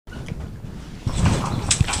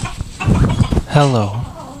Hello,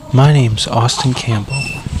 my name's Austin Campbell,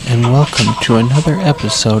 and welcome to another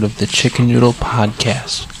episode of the Chicken Noodle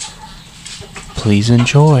Podcast. Please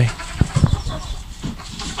enjoy.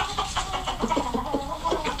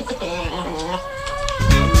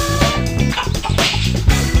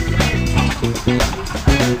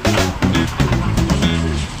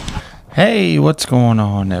 Hey, what's going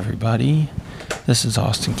on, everybody? This is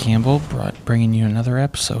Austin Campbell, bringing you another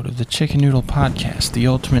episode of the Chicken Noodle Podcast, the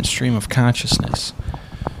ultimate stream of consciousness.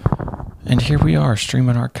 And here we are,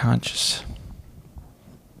 streaming our conscious.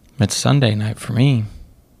 It's Sunday night for me.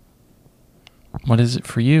 What is it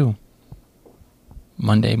for you?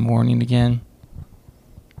 Monday morning again?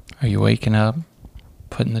 Are you waking up,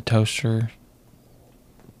 putting the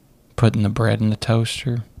bread in the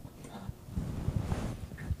toaster,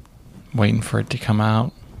 waiting for it to come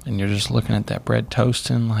out, and you're just looking at that bread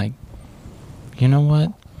toasting like, you know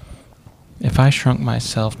what? If I shrunk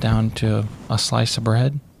myself down to a slice of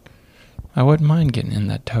bread, I wouldn't mind getting in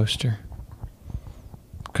that toaster.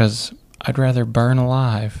 Because I'd rather burn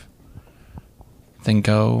alive than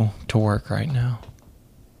go to work right now.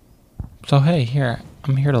 So hey,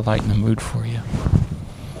 I'm here to lighten the mood for you.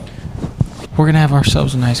 We're going to have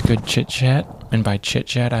ourselves a nice good chit-chat. And by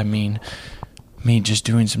chit-chat, I mean me just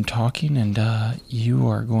doing some talking, and you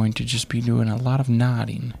are going to just be doing a lot of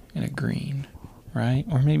nodding and agreeing, right?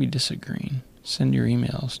 Or maybe disagreeing. Send your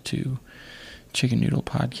emails to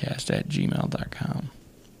chickennoodlepodcast@gmail.com.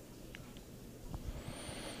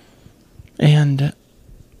 And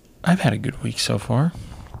I've had a good week so far.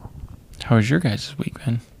 How was your guys' week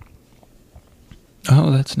been? Oh,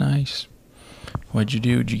 that's nice. What'd you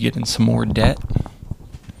do? Did you get in some more debt?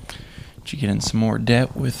 Did you get in some more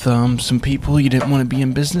debt with some people you didn't want to be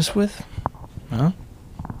in business with? Huh?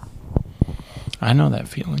 I know that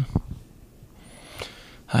feeling.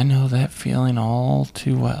 I know that feeling all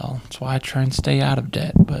too well. That's why I try and stay out of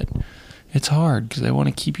debt, but it's hard because they want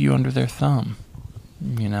to keep you under their thumb,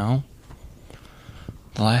 you know?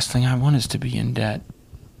 The last thing I want is to be in debt.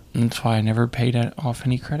 And that's why I never paid off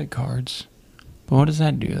any credit cards. But what does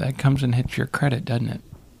that do? That comes and hits your credit, doesn't it?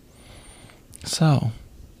 So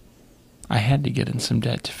I had to get in some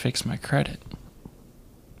debt to fix my credit.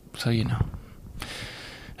 So, you know,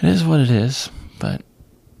 it is what it is, but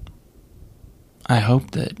I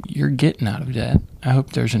hope that you're getting out of debt. I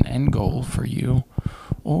hope there's an end goal for you,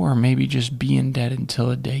 or maybe just be in debt until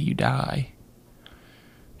the day you die,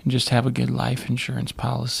 and just have a good life insurance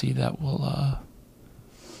policy that will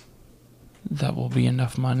be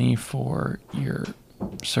enough money for your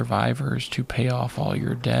survivors to pay off all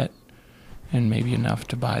your debt. And maybe enough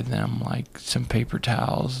to buy them like some paper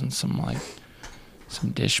towels and some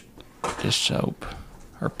dish soap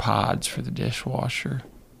or pods for the dishwasher.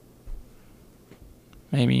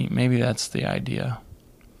 Maybe that's the idea.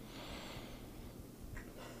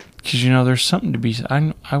 Because, you know, there's something to be said.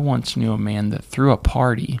 I once knew a man that threw a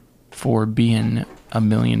party for being $1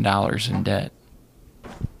 million in debt.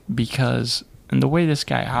 Because, and the way this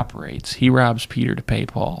guy operates, he robs Peter to pay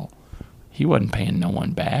Paul. He wasn't paying no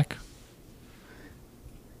one back.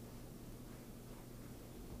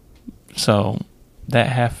 So that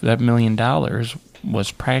 $1 million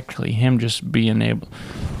was practically him just being able.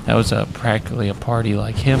 That was practically a party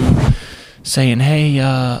like him saying, "Hey,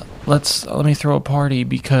 let me throw a party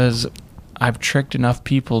because I've tricked enough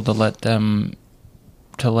people to let them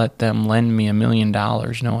lend me $1 million,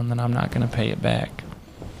 knowing that I'm not going to pay it back."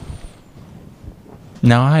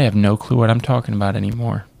 Now I have no clue what I'm talking about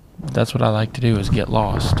anymore. That's what I like to do, is get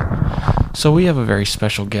lost. So we have a very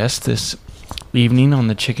special guest this evening on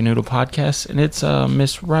the Chicken Noodle Podcast, and it's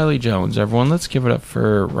Miss Riley Jones. Everyone, let's give it up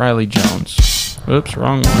for Riley Jones. Oops,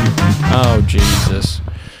 wrong one. Oh, Jesus.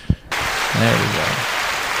 There we go.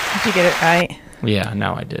 Did you get it right? Yeah,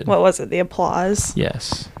 now I did. What was it, the applause?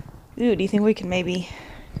 Yes. Ooh, do you think we can maybe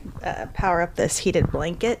power up this heated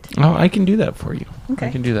blanket? Oh, I can do that for you. Okay.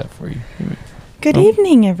 I can do that for you. Good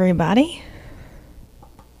evening, everybody.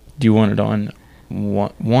 Do you want it on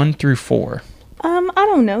 1 through 4? I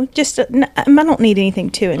don't know. Just I don't need anything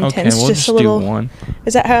too intense. Okay, we'll just a little. do 1.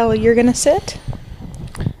 Is that how you're gonna sit?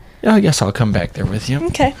 Yeah, I guess I'll come back there with you.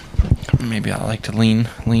 Okay. Maybe I like to lean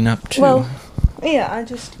up too. Well, yeah. I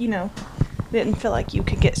just didn't feel like you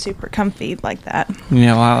could get super comfy like that. You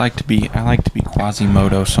know, I like to be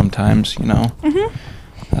Quasimodo sometimes. You know. Mhm.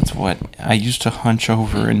 That's what I used to hunch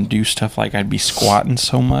over and do stuff like I'd be squatting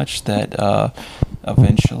so much that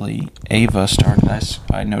eventually Ava started.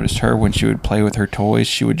 I noticed her when she would play with her toys,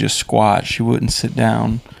 she would just squat. She wouldn't sit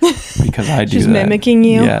down because I do that. She's mimicking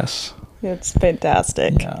you? Yes. It's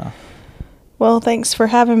fantastic. Yeah. Well, thanks for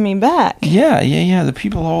having me back. Yeah. The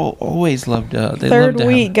people always loved. They Third loved to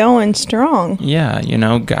week going strong. Yeah,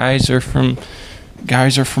 guys are from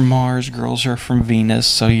Mars, girls are from Venus,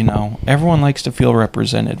 so everyone likes to feel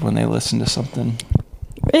represented when they listen to something.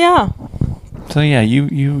 Yeah. So yeah,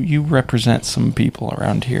 you represent some people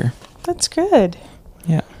around here. That's good.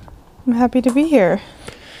 Yeah. I'm happy to be here.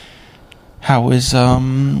 How was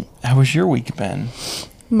your week been?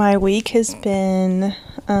 My week has been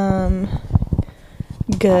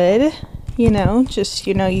good. You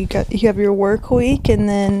have your work week and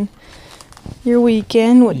then your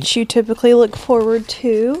weekend, which you typically look forward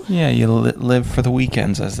to. Yeah, you live for the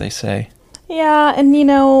weekends, as they say. Yeah, and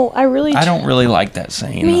I don't really like that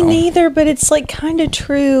saying. Me neither, but it's like kind of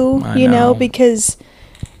true, I know. Because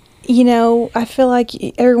I feel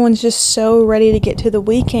like everyone's just so ready to get to the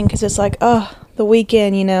weekend because it's like, oh, the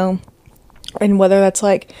weekend, and whether that's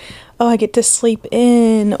like, oh, I get to sleep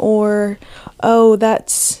in, or, oh,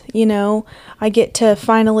 that's, I get to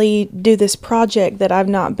finally do this project that I've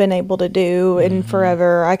not been able to do in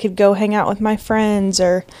forever. I could go hang out with my friends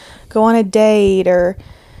or go on a date or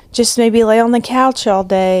just maybe lay on the couch all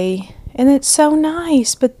day. And it's so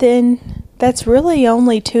nice, but then that's really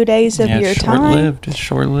only 2 days of your time. It's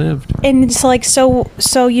short-lived. And it's like, so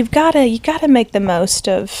you gotta make the most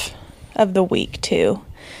of the week too.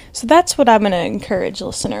 So that's what I'm going to encourage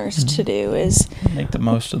listeners to do is make the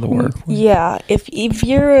most of the work. Yeah, if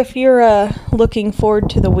you're a looking forward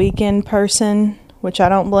to the weekend person, which I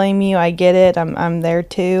don't blame you, I get it. I'm there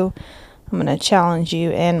too. I'm going to challenge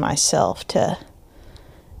you and myself to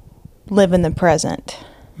live in the present.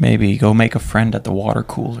 Maybe go make a friend at the water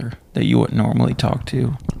cooler that you wouldn't normally talk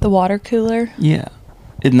to. The water cooler? Yeah.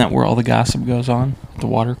 Isn't that where all the gossip goes on? The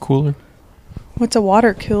water cooler? What's a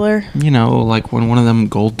water cooler? Like when one of them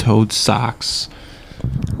gold-toed socks.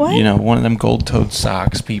 What? One of them gold-toed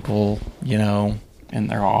socks people, in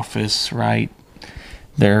their office, right?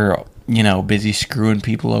 They're, busy screwing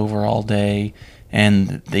people over all day,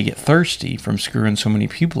 and they get thirsty from screwing so many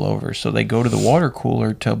people over, so they go to the water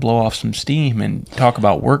cooler to blow off some steam and talk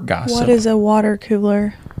about work gossip. What is a water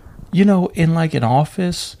cooler? In like an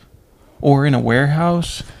office or in a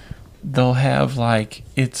warehouse, they'll have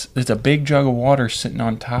it's a big jug of water sitting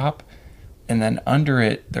on top, and then under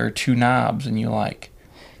it there are two knobs, and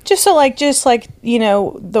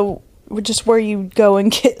just where you go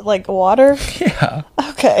and get water. Yeah.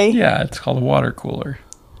 Okay. Yeah, it's called a water cooler.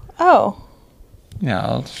 Oh.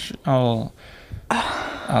 Yeah, I'll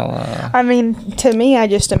I mean, to me, I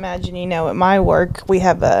just imagine, at my work, we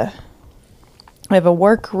have a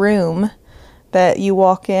work room that you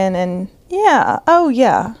walk in and, yeah. Oh,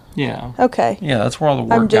 yeah. Yeah. Okay. Yeah, that's where all the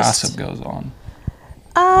work gossip goes on.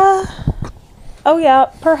 Oh, yeah,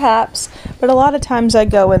 perhaps. But a lot of times I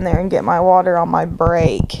go in there and get my water on my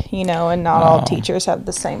break, and not all teachers have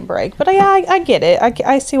the same break. But yeah, I get it.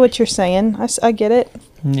 I see what you're saying. I get it.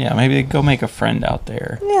 Yeah, maybe go make a friend out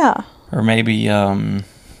there. Yeah. Or maybe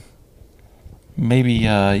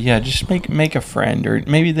just make a friend. Or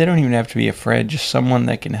maybe they don't even have to be a friend, just someone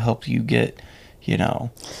that can help you get,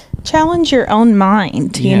 challenge your own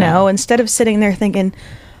mind, instead of sitting there thinking,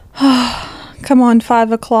 oh, come on,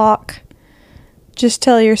 5:00. Just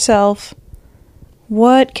tell yourself,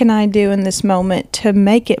 what can I do in this moment to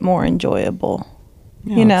make it more enjoyable?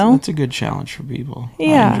 Yeah, that's a good challenge for people.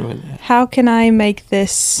 Yeah. I enjoy that. How can I make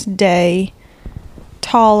this day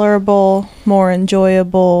tolerable, more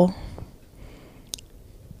enjoyable?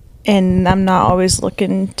 And I'm not always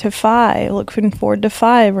looking forward to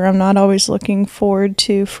 5, or I'm not always looking forward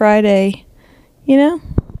to Friday,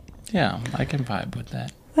 Yeah, I can vibe with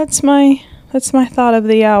that. That's my thought of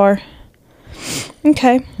the hour.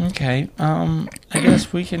 Okay. I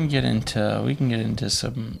guess we can get into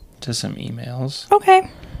some emails.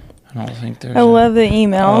 Okay. I don't think there's. I love the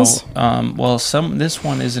emails. This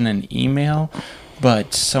one isn't an email,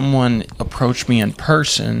 but someone approached me in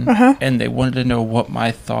person, and they wanted to know what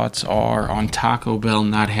my thoughts are on Taco Bell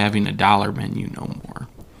not having a dollar menu no more.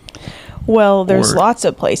 Well, there's lots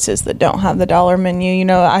of places that don't have the dollar menu.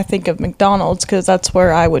 I think of McDonald's because that's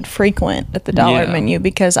where I would frequent at the dollar menu,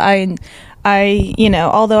 because I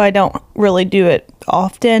although I don't really do it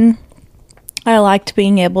often, I liked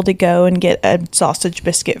being able to go and get a sausage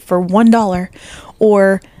biscuit for $1,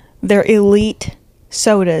 or their elite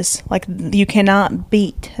sodas. You cannot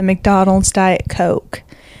beat a McDonald's Diet Coke,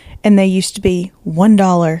 and they used to be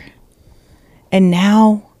 $1, and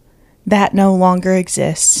now that no longer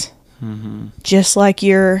exists. Mm-hmm. Just like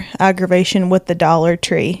your aggravation with the Dollar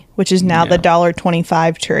Tree, which is now the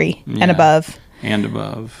 $1.25 tree and above.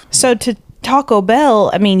 So to Taco Bell,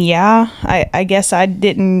 I guess I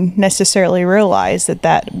didn't necessarily realize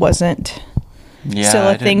that wasn't still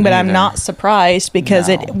a thing, but I'm not surprised because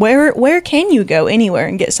where can you go anywhere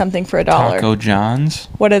and get something for $1? Taco John's.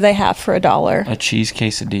 What do they have for $1? A cheese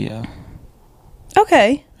quesadilla.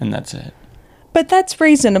 Okay. And that's it. But that's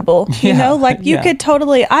reasonable, you know? Like, you could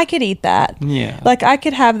totally... I could eat that. Yeah. Like, I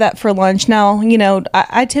could have that for lunch. Now, you know,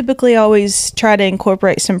 I typically always try to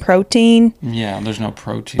incorporate some protein. Yeah, there's no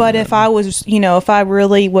protein. But if I was, you know, if I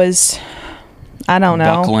really was... I don't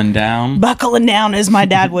know. Buckling down? Buckling down, as my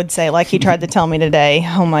dad would say, like he tried to tell me today.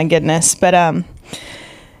 Oh, my goodness. But,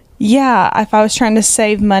 yeah, if I was trying to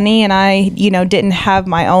save money and I, you know, didn't have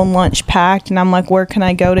my own lunch packed and I'm like, where can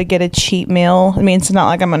I go to get a cheap meal? I mean, it's not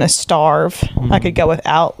like I'm going to starve. I could go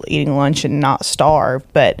without eating lunch and not starve,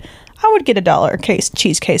 but I would get $1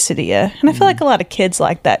 cheese quesadilla. And I feel like a lot of kids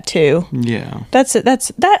like that too. Yeah. That's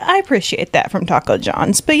I appreciate that from Taco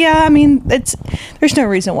John's. But yeah, I mean, there's no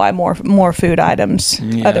reason why more food items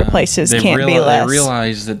other places can't be less. They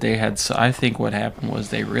realized that they had, I think what happened was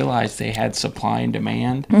they realized they had supply and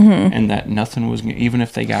demand, and that nothing was, even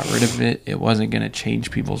if they got rid of it, it wasn't going to change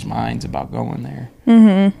people's minds about going there.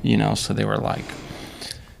 You know, so they were like,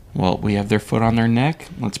 well, we have their foot on their neck,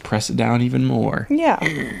 let's press it down even more. Yeah.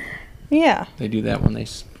 Yeah. They do that when they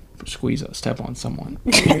step on someone.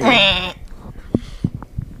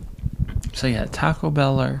 So yeah, Taco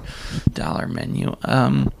Bell or dollar menu.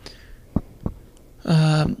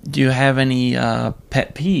 Do you have any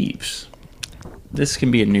pet peeves? This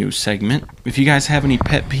can be a new segment. If you guys have any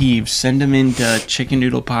pet peeves, send them into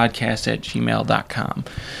chickendoodlepodcast@gmail.com.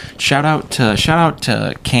 Shout out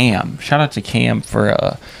to Cam. Shout out to Cam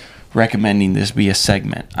for recommending this be a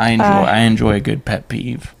segment. I enjoy a good pet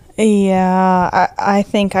peeve. Yeah, I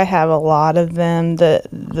think I have a lot of them. The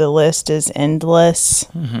list is endless.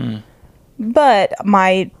 But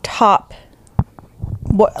my top...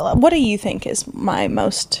 What do you think is my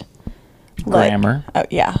most... Grammar. Oh,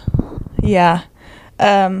 yeah. Yeah.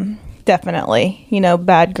 Definitely. You know,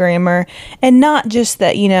 bad grammar. And not just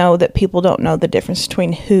that, you know, that people don't know the difference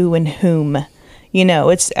between who and whom. You know,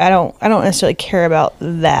 it's I don't necessarily care about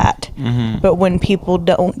that. But when people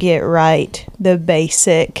don't get right the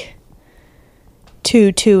basic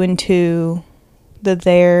 2 and 2, the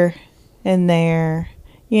there and there,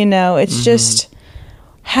 you know, it's just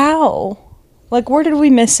how? Like, where did we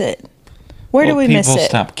miss it? Where did we miss it? People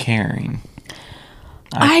stop caring.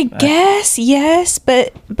 I guess, yes,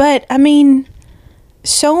 but I mean,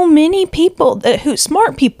 so many people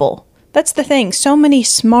smart people. That's the thing. So many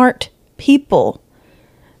smart people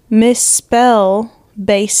misspell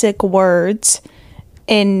basic words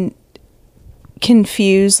and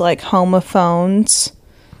confuse like homophones.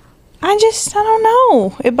 I don't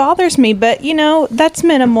know. It bothers me, but you know, that's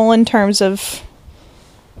minimal in terms of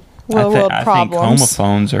real world problems. I think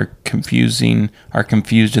homophones are confused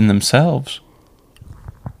in themselves.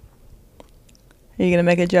 Are you gonna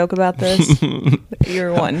make a joke about this?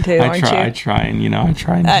 You're wanting to, aren't you? I try and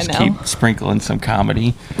just keep sprinkling some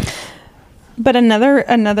comedy. But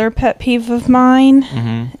another pet peeve of mine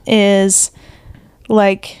is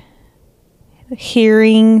like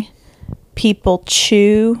hearing people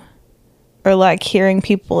chew or like hearing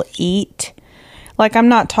people eat. Like, I'm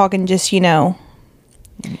not talking just, you know,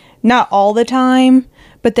 not all the time,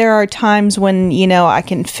 but there are times when, you know, I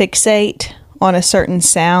can fixate on a certain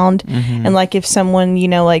sound. And like if someone, you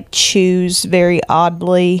know, like chews very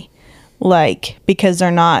oddly, like because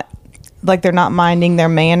they're not minding their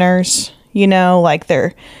manners, you know, like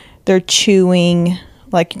they're chewing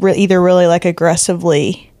like either really like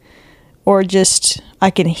aggressively or just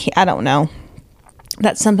I don't know.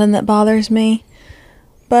 That's something that bothers me.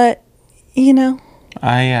 But, you know,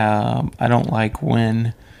 I don't like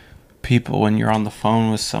when you're on the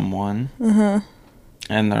phone with someone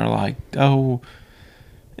and they're like, oh,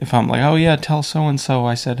 if I'm like, oh yeah, tell so-and-so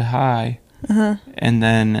I said hi. And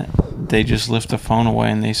then they just lift the phone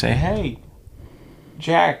away and they say, hey,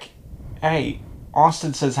 Jack, hey,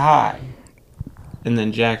 Austin says hi. And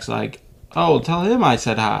then Jack's like, oh, tell him I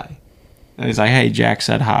said hi. And he's like, hey, Jack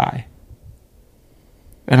said hi.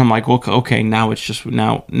 And I'm like, well, okay, now it's just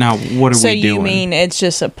now what are we doing? So you mean it's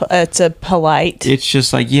a polite? It's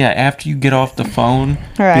just like, yeah, after you get off the phone,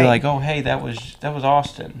 be like, oh, hey, that was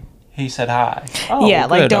Austin. He said hi. Oh, yeah,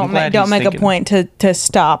 well, like don't make a point to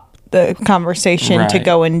stop the conversation to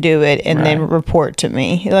go and do it and then report to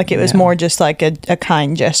me. Like it was more just like a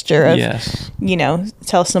kind gesture of, you know,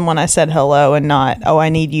 tell someone I said hello and not, oh, I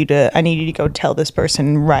need you to go tell this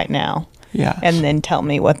person right now. Yeah. And then tell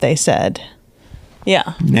me what they said.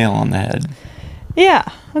 Yeah. Nail on the head. Yeah.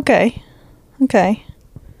 Okay.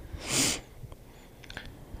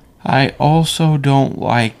 I also don't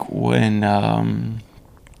like when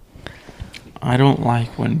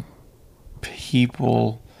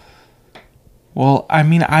people... Well, I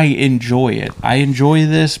mean, I enjoy it. I enjoy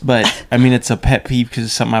this, but, I mean, it's a pet peeve because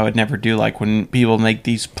it's something I would never do. Like, when people make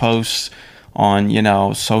these posts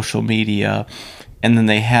on, social media, and then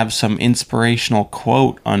they have some inspirational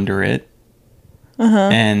quote under it. Uh-huh.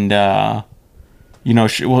 And,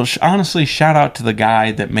 honestly, shout out to the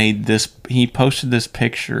guy that made this. He posted this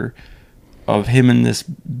picture of him in this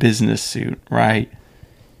business suit, right?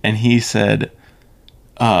 And he said,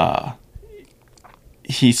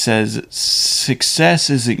 he says, success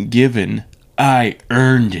isn't given, I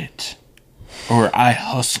earned it. Or I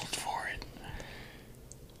hustled for it.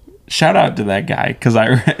 Shout out to that guy, because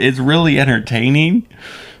it's really entertaining.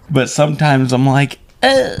 But sometimes I'm like,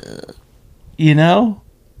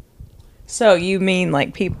 So you mean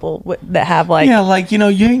like people that have like... Yeah, like, you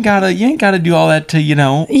ain't gotta do all that to,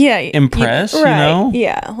 impress, right,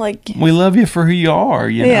 yeah, like... We love you for who you are,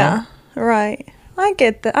 Yeah, right. I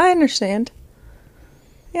get that. I understand.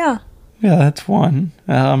 Yeah. Yeah, that's one.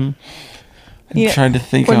 I'm trying to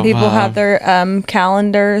think when of... When people have their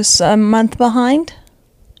calendars a month behind?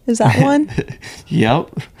 Is that one?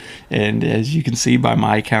 Yep. And as you can see by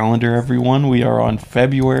my calendar, everyone, we are on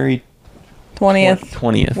February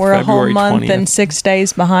 20th. We're a whole February month 20th. And 6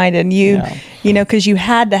 days behind. And because you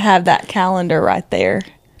had to have that calendar right there.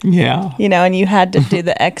 Yeah. And you had to do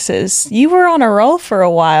the X's. You were on a roll for a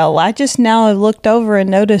while. I just now have looked over and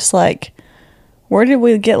noticed, like, where did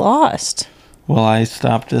we get lost? Well, I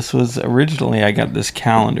stopped. This was originally, I got this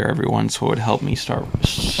calendar, everyone, so it would help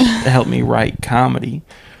me write comedy,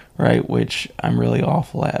 right? Which I'm really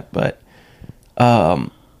awful at. But I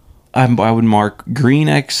would mark green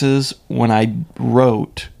X's when I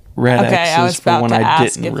wrote, red X's for when I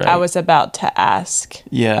didn't write. I was about to ask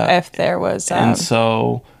if there was... And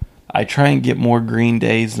so I try and get more green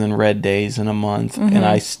days than red days in a month, and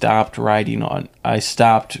I stopped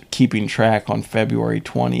keeping track on February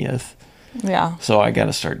 20th. Yeah. So I got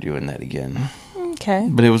to start doing that again. Okay.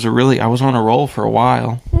 But I was on a roll for a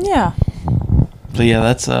while. Yeah. So yeah,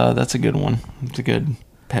 that's a good one. It's a good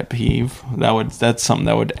pet peeve. That's something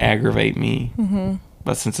that would aggravate me. Mm-hmm.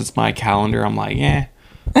 But since it's my calendar, I'm like,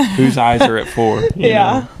 whose eyes are it for?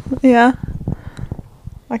 Yeah. Yeah.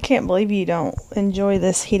 I can't believe you don't enjoy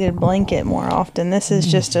this heated blanket more often. This is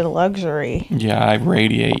just a luxury. Yeah, I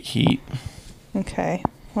radiate heat. Okay.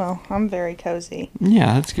 Well, I'm very cozy.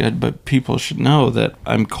 Yeah, that's good. But people should know that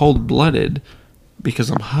I'm cold-blooded because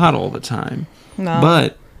I'm hot all the time. No.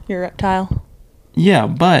 But you're a reptile. Yeah,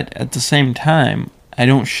 but at the same time, I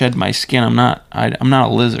don't shed my skin. I'm not a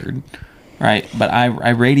lizard, right? But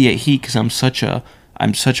I radiate heat because I'm such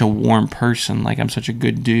a warm person. Like, I'm such a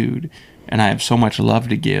good dude. And I have so much love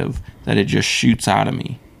to give that it just shoots out of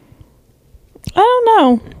me. I don't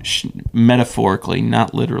know. Metaphorically,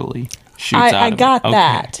 not literally. Shoots out of me. I got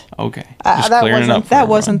that. Okay. Just clearing it up for that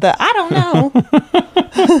wasn't the... I don't know.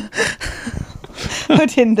 I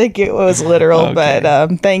didn't think it was literal, Okay.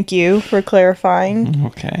 but thank you for clarifying.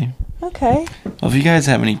 Okay. Okay. Well, if you guys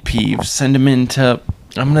have any peeves, send them in to...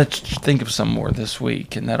 I'm going to think of some more this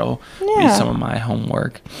week, and that'll be some of my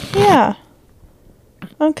homework. Yeah.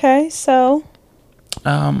 Okay, so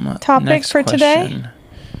topic next for question. today?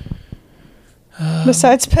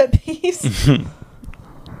 Besides pet peeves?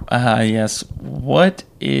 Yes. What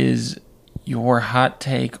is your hot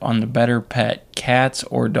take on the better pet, cats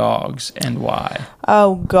or dogs, and why?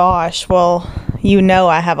 Oh gosh, well,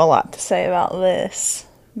 I have a lot to say about this.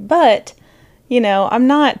 But, I'm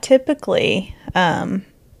not typically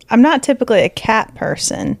a cat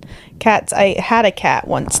person. I had a cat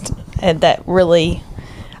once that really...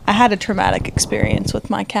 I had a traumatic experience with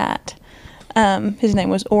my cat. His name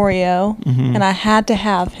was Oreo, and I had to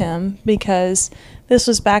have him because this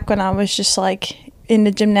was back when I was just like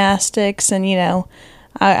into gymnastics, and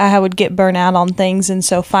I would get burnt out on things, and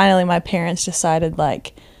so finally my parents decided,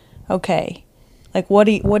 like, okay, like what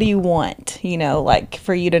do you want, like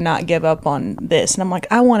for you to not give up on this? And I'm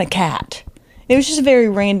like, I want a cat. It was just very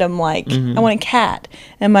random, like I want a cat,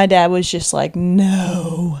 and my dad was just like,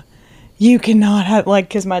 no. You cannot have, like,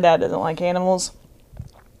 because my dad doesn't like animals.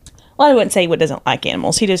 Well, I wouldn't say he doesn't like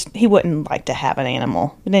animals. He wouldn't like to have an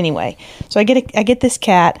animal. But anyway, so I get this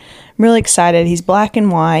cat. I'm really excited. He's black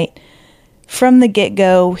and white. From the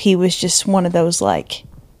get-go, he was just one of those, like,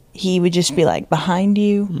 he would just be, like, behind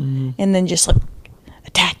you and then just, like,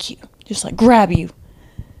 attack you. Just, like, grab you.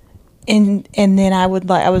 And then I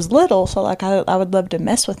was little, so, like, I would love to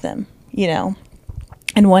mess with him,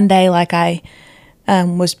 And one day, like, I...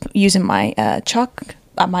 was using my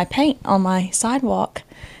my paint on my sidewalk,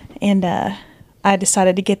 and I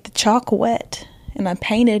decided to get the chalk wet, and I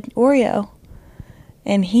painted Oreo,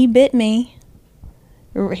 and he bit me,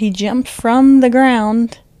 He jumped from the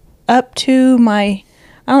ground up to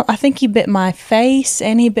I think he bit my face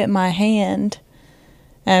and he bit my hand.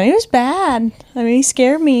 It was bad. He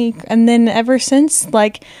scared me. And then ever since,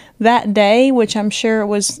 like, that day, which I'm sure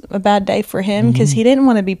was a bad day for him because he didn't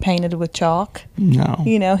want to be painted with chalk. No.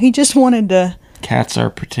 He just wanted to... Cats are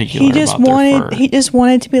particular about their fur. He just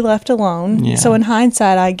wanted to be left alone. Yeah. So in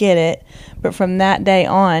hindsight, I get it. But from that day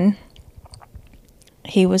on,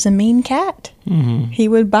 he was a mean cat. Mm-hmm. He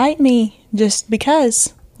would bite me just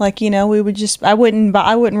because. Like, we would just... I wouldn't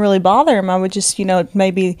really bother him. I would just,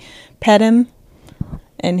 maybe pet him.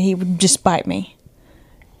 And he would just bite me.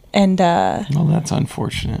 And well, that's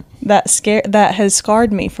unfortunate. That has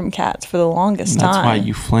scarred me from cats for the longest time. That's why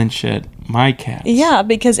you flinch at my cats. Yeah,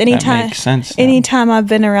 because anytime that makes sense now. Anytime I've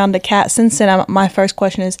been around a cat since then, my first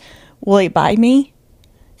question is, will he bite me?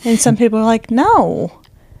 And some people are like, no.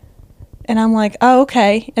 And I'm like, oh,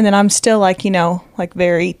 okay. And then I'm still like, like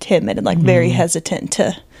very timid and like very hesitant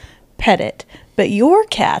to pet it. But your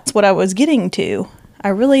cats, what I was getting to, I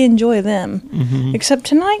really enjoy them. Mm-hmm. Except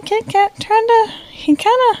tonight, Kit Kat he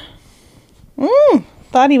kind of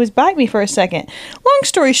thought he was biting me for a second. Long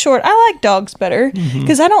story short, I like dogs better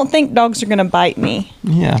because I don't think dogs are going to bite me.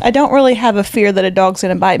 Yeah. I don't really have a fear that a dog's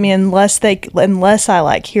going to bite me unless I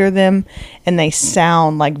like hear them and they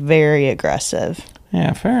sound like very aggressive.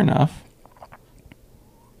 Yeah, fair enough.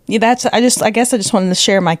 Yeah, I guess I just wanted to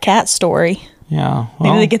share my cat story. Yeah.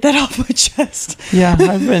 Well, maybe to get that off my chest. Yeah,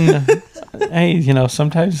 I've been... hey,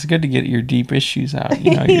 sometimes it's good to get your deep issues out,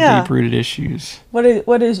 your deep-rooted issues. What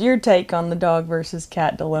is your take on the dog versus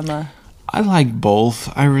cat dilemma? I like both.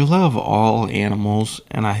 I love all animals,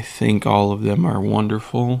 and I think all of them are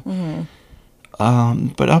wonderful. Mm-hmm.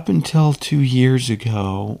 But up until 2 years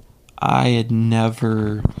ago, I had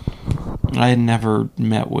never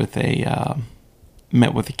met with a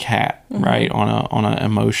cat, right, on an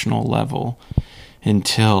emotional level.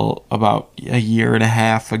 Until about a year and a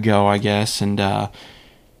half ago, I guess, and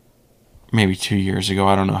maybe 2 years ago.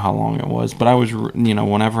 I don't know how long it was. But I was,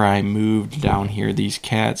 whenever I moved down here, these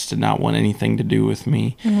cats did not want anything to do with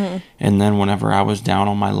me. Mm-hmm. And then whenever I was down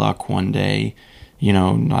on my luck one day,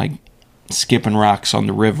 like skipping rocks on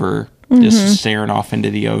the river, just staring off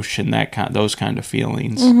into the ocean, those kind of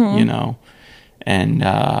feelings, And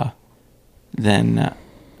then...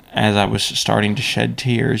 as I was starting to shed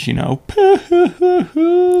tears,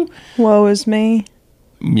 woe is me.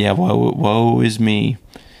 Yeah, woe is me.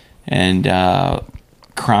 And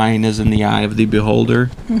crying is in the eye of the beholder.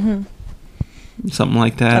 Mm-hmm. Something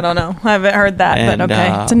like that. I don't know. I haven't heard that, but okay.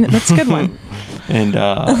 That's a good one. And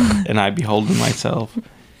I beholded myself.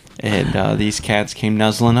 And these cats came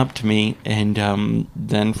nuzzling up to me. And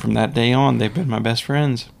then from that day on, they've been my best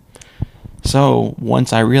friends. So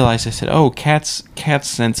once I realized, I said, oh, cats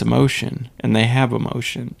sense emotion, and they have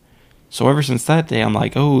emotion. So ever since that day, I'm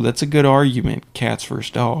like, oh, that's a good argument, cats versus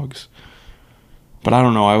dogs. But I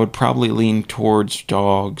don't know, I would probably lean towards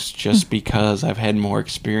dogs just because I've had more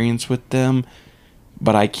experience with them.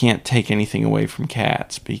 But I can't take anything away from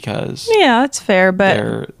cats because... yeah, that's fair,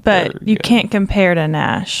 but you can't compare to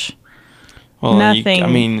Nash. Well,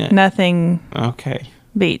 nothing... Okay.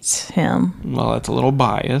 Beats him. Well, that's a little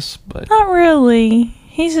biased, but... Not really.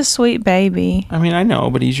 He's a sweet baby. I know,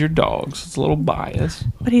 but he's your dog, so it's a little biased.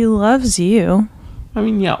 But he loves you.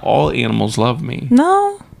 Yeah, all animals love me.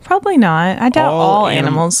 No, probably not. I doubt all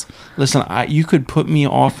animals. Listen, you could put me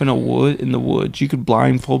off in the woods. You could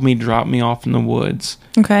blindfold me, drop me off in the woods.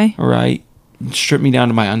 Okay. All right? Strip me down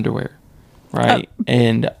to my underwear. Right?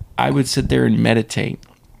 And I would sit there and meditate.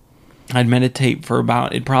 I'd meditate for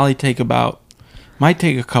might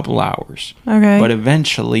take a couple hours. Okay. But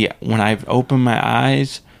eventually, when I've opened my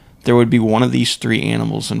eyes, there would be one of these three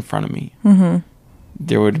animals in front of me. Mm-hmm.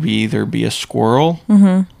 There would either be a squirrel.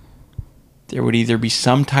 Mm-hmm. There would either be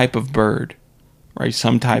some type of bird. Right?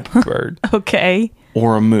 Some type of bird. Okay.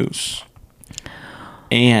 Or a moose.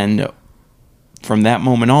 And from that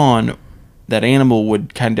moment on, that animal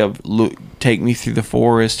would kind of take me through the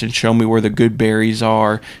forest and show me where the good berries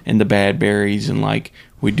are and the bad berries, and like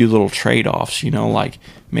we'd do little trade-offs, like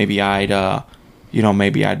maybe I'd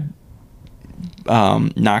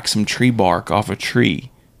knock some tree bark off a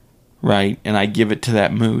tree, right, and I'd give it to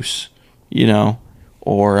that moose,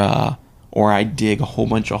 or I'd dig a whole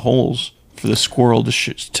bunch of holes for the squirrel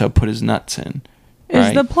to put his nuts in. Right?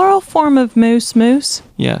 Is the plural form of moose?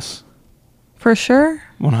 Yes. For sure?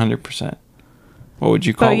 100%. What would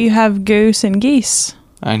you call it? But you have goose and geese.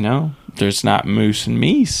 I know. There's not moose and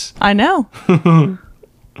meese. I know.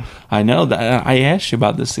 I know that. I asked you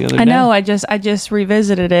about this the other day. I know. I just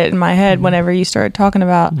revisited it in my head whenever you started talking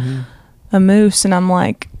about a moose, and I'm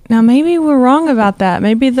like, Now, maybe we're wrong about that.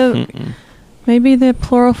 Maybe the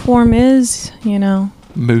plural form is,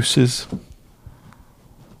 mooses.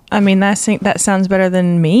 I mean, that sounds better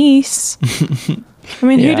than meese. I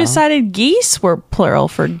mean, who decided geese were plural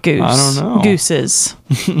for goose? I don't know. Gooses.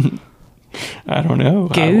 I don't know.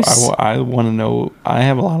 Goose. I want to know. I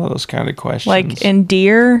have a lot of those kind of questions. Like in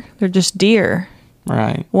deer, they're just deer.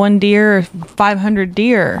 Right. 1 deer, 500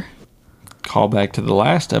 deer. Call back to the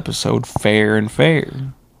last episode, fair and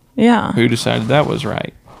fair. Yeah. Who decided that was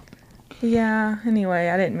right? Yeah. Anyway,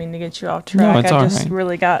 I didn't mean to get you off track. No, it's all just right.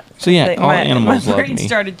 really got. So yeah, all animals my love brain me.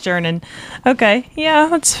 started churning. Okay. Yeah,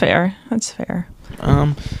 that's fair. That's fair. So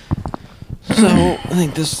I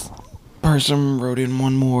think this person wrote in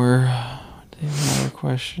one more. Do you have another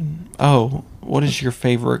question? Oh, what is your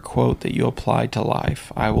favorite quote that you apply to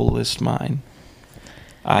life? I will list mine.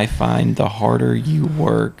 I find the harder you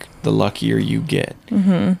work, the luckier you get.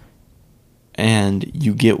 Mm-hmm. And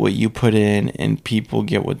you get what you put in, and people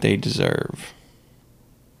get what they deserve.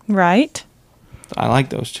 Right. I like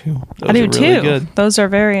those two. Those I do are really too. good. Those are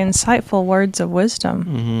very insightful words of wisdom.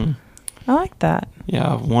 Mm-hmm. I like that.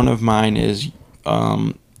 Yeah, one of mine is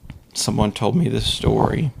someone told me this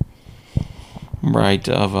story, right,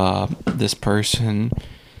 of this person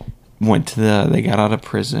they got out of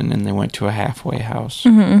prison and they went to a halfway house.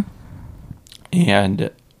 Mm-hmm.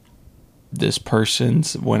 And this person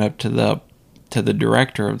went up to the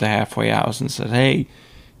director of the halfway house and said, "Hey,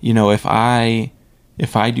 if I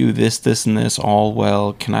do this, and this all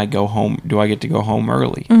well, can I go home? Do I get to go home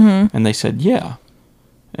early?" Mm-hmm. And they said, "Yeah."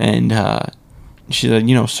 And she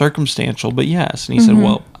said, circumstantial, but yes. And he said,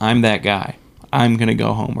 "Well, I'm that guy. I'm going to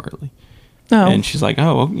go home early." Oh. And she's like,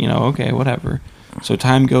 "Oh, okay, whatever." So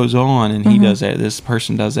time goes on, and he does it. This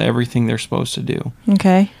person does everything they're supposed to do.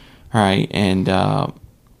 Okay. All right. And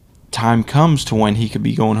time comes to when he could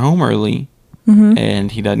be going home early,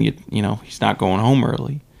 and he doesn't get, he's not going home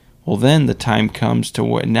early. Well, then the time comes to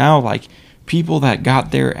what now, like, people that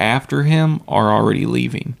got there after him are already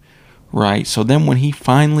leaving. Right. So then when he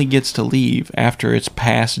finally gets to leave after it's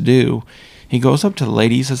past due, he goes up to the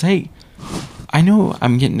lady. He says, "Hey, I know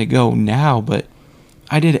I'm getting to go now, but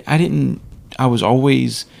I was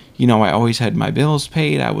always, I always had my bills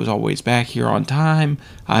paid. I was always back here on time.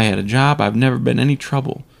 I had a job. I've never been any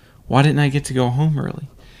trouble. Why didn't I get to go home early?"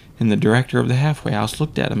 And the director of the halfway house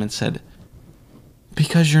looked at him and said,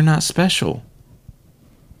 "Because you're not special.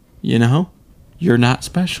 You're not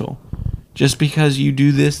special. Just because you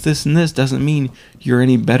do this, and this doesn't mean you're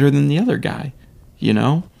any better than the other guy,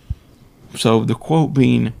 So the quote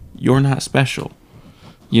being, you're not special,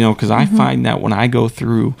 because I find that when I go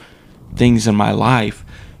through things in my life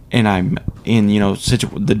and I'm in,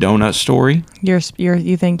 the donut story. You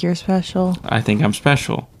think you're special? I think I'm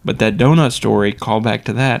special. But that donut story, call back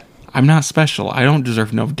to that. I'm not special. I don't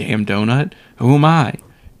deserve no damn donut. Who am I?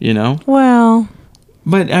 Well...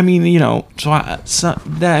 But I mean, so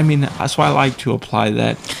that's why I like to apply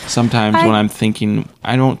that sometimes when I'm thinking.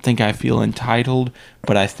 I don't think I feel entitled,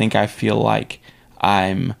 but I think I feel like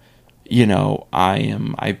I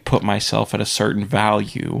put myself at a certain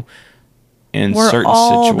value in certain situations. We're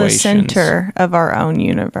all the center of our own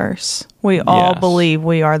universe. We all believe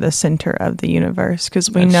we are the center of the universe because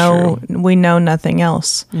we know nothing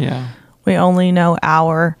else. Yeah, we only know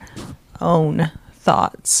our own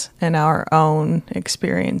thoughts and our own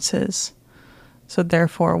experiences. So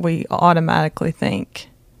therefore we automatically think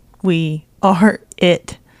we are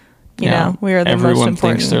it. We are the most important. Everyone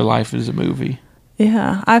thinks their life is a movie.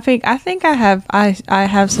 Yeah. I think I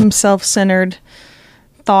have some self-centered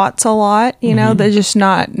thoughts a lot, they're just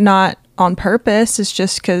not on purpose. It's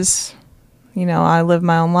just because, I live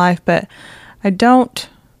my own life, but I don't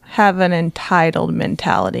have an entitled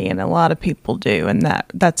mentality, and a lot of people do, and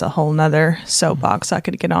that's a whole nother soapbox I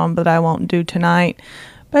could get on, but I won't do tonight.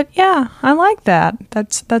 But yeah, I like that.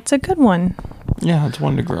 That's a good one. Yeah, it's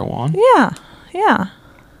one to grow on. Yeah.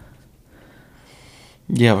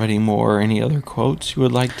 Do you have any other quotes you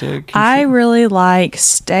would like to contribute? I really like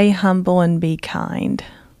stay humble and be kind.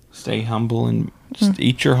 Stay humble and just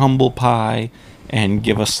eat your humble pie and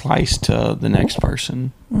give a slice to the next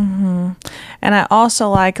person. Mm-hmm. And I also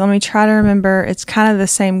let me try to remember, it's kind of the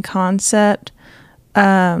same concept.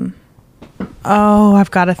 I've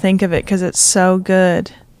got to think of it because it's so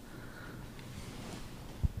good.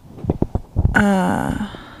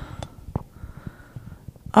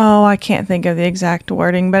 I can't think of the exact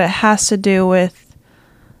wording, but it has to do with,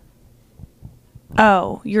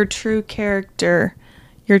 your true character.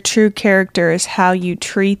 Your true character is how you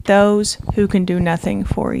treat those who can do nothing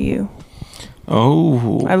for you.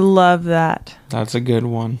 Oh. I love that. That's a good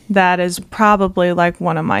one. That is probably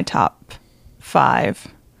one of my top 5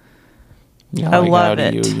 Yeah, I like love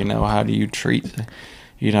how do it. how do you treat,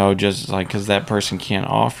 just like, because that person can't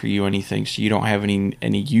offer you anything, so you don't have any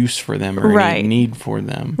use for them or any need for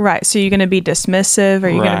them. Right. So you're going to be dismissive? Are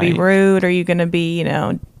you going to be rude? Are you going to be,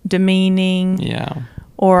 demeaning? Yeah.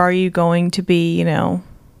 Or are you going to be,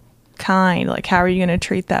 kind? Like, how are you going to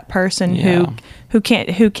treat that person who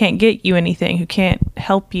can't get you anything, who can't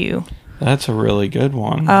help you? That's a really good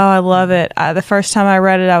one. Oh, I love it. The first time I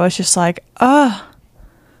read it, I was just like, oh,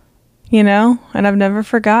 and I've never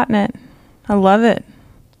forgotten it. I love it.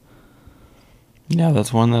 Yeah,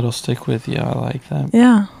 that's one that'll stick with you. I like that.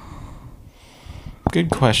 Yeah. Good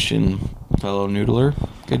question, fellow noodler.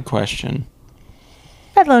 Good question.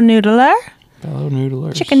 Fellow noodler. Fellow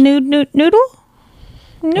noodlers. Chicken noodle?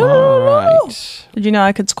 Noodle. All right. Did you know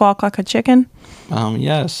I could squawk like a chicken?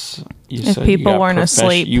 Yes. You if said people weren't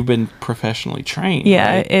asleep. You've been professionally trained.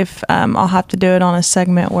 Yeah, right? if I'll have to do it on a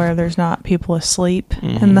segment where there's not people asleep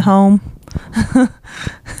in the home.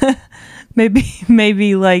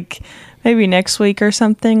 maybe next week or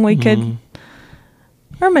something we could,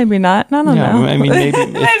 or maybe not. I don't know. I mean,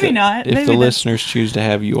 maybe maybe not. If maybe the listeners choose to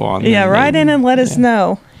have you on, yeah, write in and let us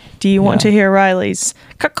know. Do you want to hear Riley's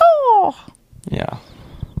caw? Yeah,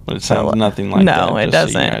 but it sounds nothing like that. No, it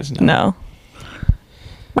doesn't. So you guys know. No.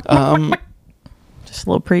 Just a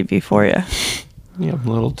little preview for you. Yeah,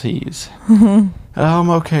 little tease.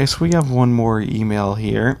 Okay, so we have one more email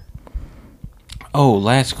here. Oh,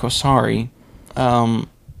 sorry. To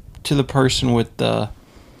the person with the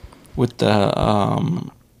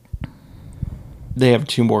they have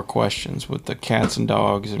two more questions with the cats and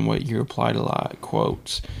dogs and what you replied a lot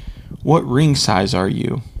quotes. What ring size are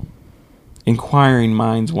you? Inquiring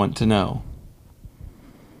minds want to know.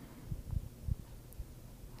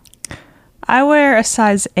 I wear a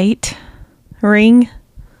size 8 ring.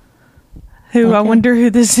 Okay. I wonder who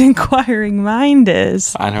this inquiring mind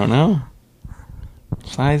is. I don't know.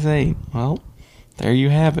 Size 8. Well, there you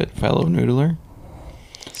have it, fellow noodler.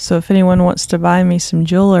 So if anyone wants to buy me some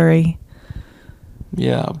jewelry.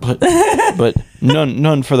 Yeah, but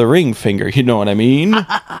none for the ring finger, you know what I mean?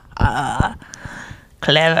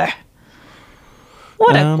 Clever.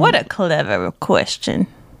 What a clever question,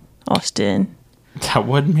 Austin. That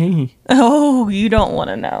wasn't me. Oh, you don't want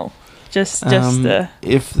to know. Just the...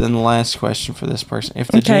 Then the last question for this person. If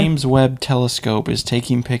the James Webb Telescope is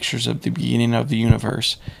taking pictures of the beginning of the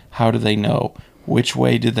universe, how do they know? Which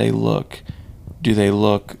way do they look? Do they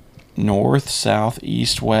look north, south,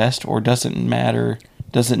 east, west, or does it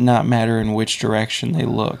not matter in which direction they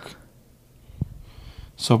look?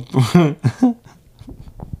 So...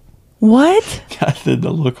 What? The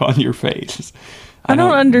look on your face. I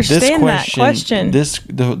don't understand that question.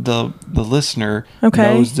 The listener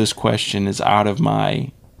knows this question is out of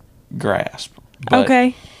my grasp.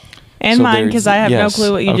 Okay. And so mine, because I have no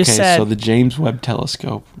clue what you just said. So the James Webb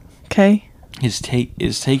Telescope is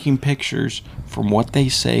taking pictures from what they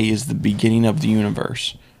say is the beginning of the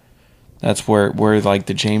universe. That's where like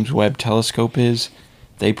the James Webb Telescope is.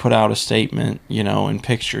 They put out a statement, in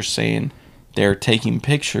pictures saying they're taking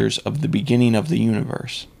pictures of the beginning of the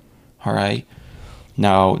universe. All right?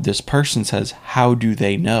 Now, this person says, how do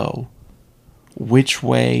they know? Which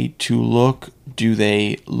way to look? Do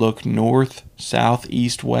they look north, south,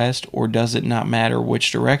 east, west, or does it not matter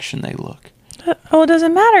which direction they look? It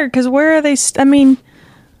doesn't matter, because where are they?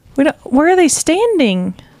 Where are they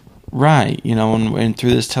standing? Right, and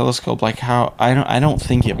through this telescope, like how I don't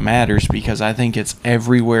think it matters, because I think it's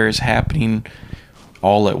everywhere is happening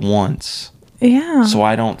all at once. Yeah. So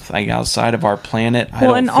I don't think outside of our planet.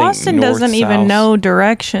 And Austin doesn't even know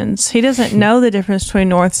directions. He doesn't know the difference between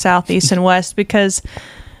north, south, east, and west, because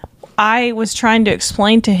I was trying to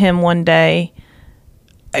explain to him one day.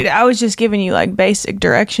 I was just giving you like basic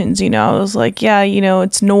directions, I was like, yeah,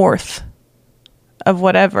 it's north of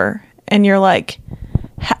whatever. And you're like,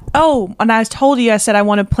 oh, and I told you, I said I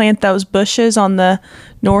want to plant those bushes on the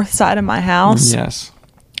north side of my house. Yes.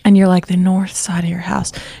 And you're like, the north side of your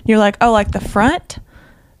house. And you're like, oh, like the front?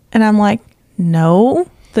 And I'm like, no,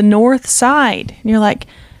 the north side. And you're like,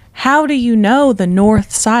 how do you know the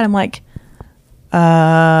north side? I'm like,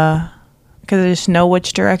 because I just know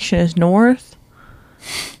which direction is north.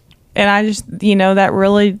 And I just, that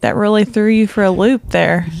really threw you for a loop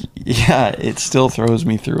there. Yeah, it still throws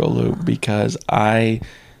me through a loop, because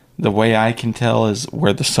the way I can tell is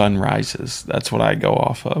where the sun rises. That's what I go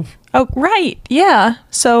off of. Oh, right. Yeah.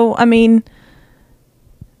 So, I mean,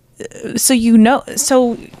 I'd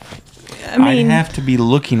have to be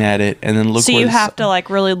looking at it and then look. So you have to like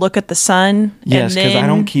really look at the sun. Yes, because I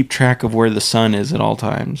don't keep track of where the sun is at all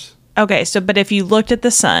times. Okay. So, but if you looked at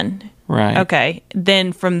the sun, right? Okay,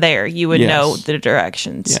 then from there you would know the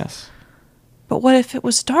directions. Yes. But what if it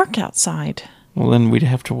was dark outside? Well, then we'd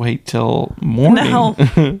have to wait till morning. No.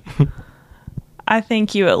 I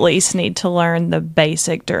think you at least need to learn the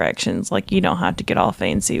basic directions. Like, you don't have to get all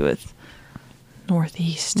fancy with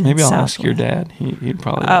northeast. Maybe I'll southwest. ask your dad. He'd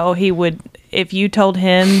probably. Oh, he would. If you told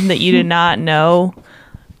him that you did not know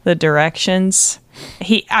the directions,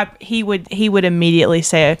 he would immediately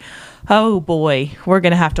say, "Oh boy, we're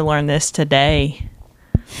gonna have to learn this today."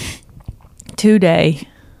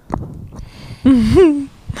 Well,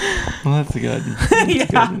 that's good. Good.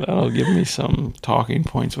 That'll give me some talking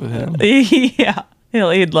points with him. Yeah,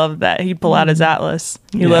 he'd love that. He'd pull out his atlas.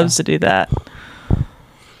 He loves to do that.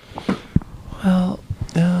 Well,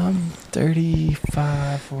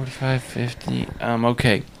 35, 45, 50.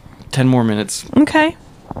 Okay, 10 more minutes. Okay.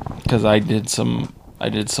 Because I did some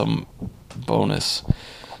bonus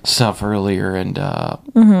stuff earlier, and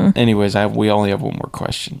anyways, we only have one more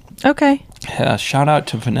question. Okay. Shout out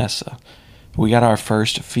to Vanessa. We got our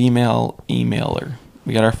first female emailer.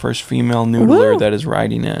 We got our first female noodler that is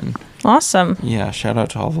writing in. Awesome. Yeah, shout out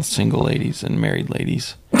to all the single ladies and married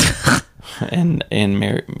ladies, and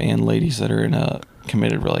ladies that are in a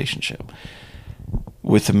committed relationship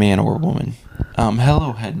with a man or woman.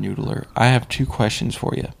 Hello, head noodler. I have 2 questions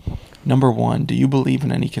for you. Number 1, do you believe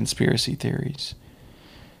in any conspiracy theories?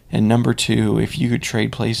 And number 2, if you could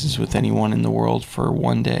trade places with anyone in the world for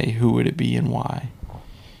one day, who would it be and why?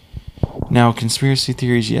 Now, conspiracy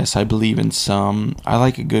theories, yes, I believe in some. I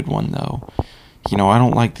like a good one, though. I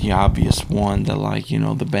don't like the obvious one that,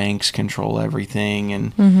 the banks control everything.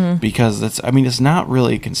 And because it's not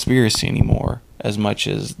really a conspiracy anymore as much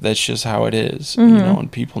as that's just how it is,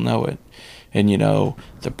 and people know it. And,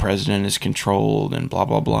 the president is controlled and blah,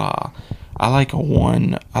 blah, blah. I like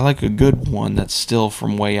a good one that's still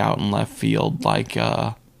from way out in left field,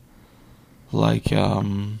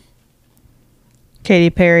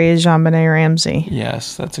 Katy Perry is JonBenet Ramsey.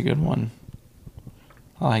 Yes, that's a good one.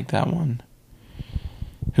 I like that one.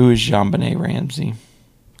 Who is JonBenet Ramsey?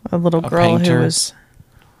 A little girl painter? who was...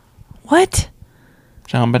 What?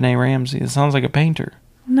 JonBenet Ramsey. It sounds like a painter.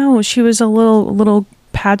 No, she was a little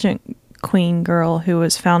pageant queen girl who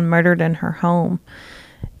was found murdered in her home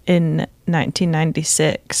in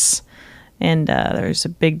 1996. And there's a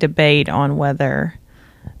big debate on whether...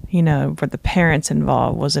 were the parents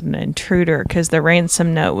involved? Was it an intruder? Because the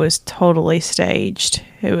ransom note was totally staged.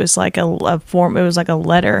 It was like a form. It was like a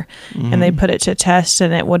letter, and they put it to test,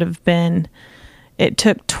 and it would have been. It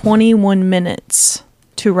took 21 minutes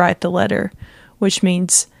to write the letter, which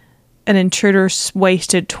means an intruder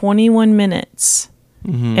wasted 21 minutes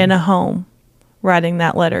in a home writing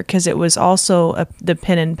that letter, because it was also the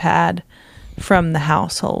pen and pad from the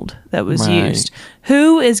household that was used.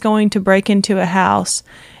 Who is going to break into a house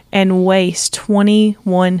and waste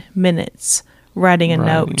 21 minutes writing a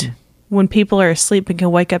note when people are asleep and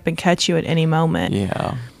can wake up and catch you at any moment?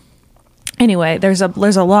 Yeah. Anyway, there's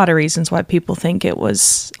a lot of reasons why people think it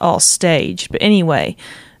was all staged. But anyway,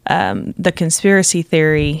 the conspiracy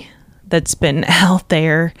theory that's been out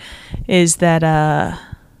there is that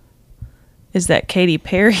Katy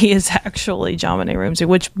Perry is actually JonBenet Ramsey,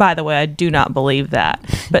 which, by the way, I do not believe that.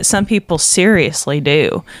 But some people seriously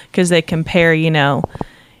do, because they compare,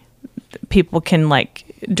 people can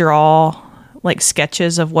draw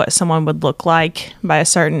sketches of what someone would look like by a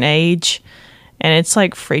certain age, and it's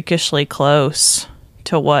freakishly close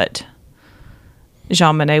to what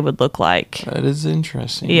JonBenet would look like. That is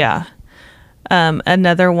interesting. Yeah.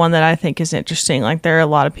 Another one that I think is interesting, there are a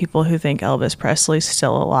lot of people who think Elvis Presley's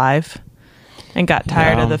still alive and got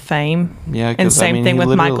tired of the fame. Yeah, and same thing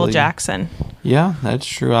with Michael Jackson. Yeah, that's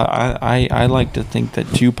true. I like to think that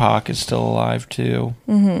Tupac is still alive too.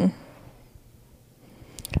 Mm-hmm.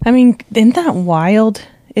 I mean, isn't that wild?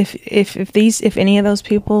 If any of those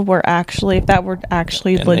people were actually, if that were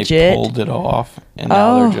actually and legit, they pulled it off, and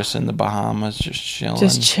now they're just in the Bahamas, just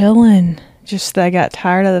chilling. Just they got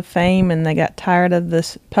tired of the fame, and they got tired of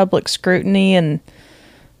this public scrutiny, and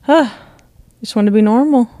just wanted to be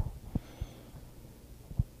normal.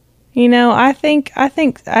 I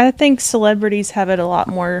think celebrities have it a lot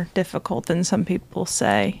more difficult than some people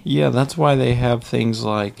say. Yeah, that's why they have things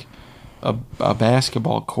like a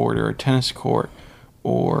basketball court or a tennis court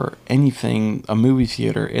or anything, a movie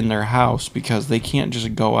theater in their house, because they can't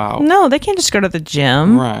just go out. No, they can't just go to the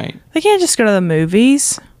gym. Right. They can't just go to the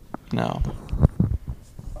movies. No. I'm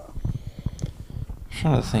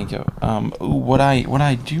trying to think of what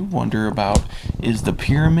I do wonder about is the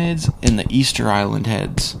pyramids and the Easter Island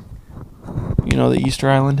heads. The Easter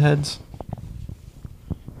Island heads?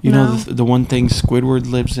 No. The one thing Squidward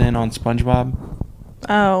lives in on SpongeBob?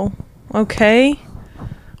 Oh, okay.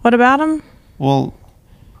 What about them? Well,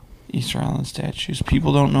 Easter Island statues.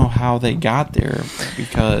 People don't know how they got there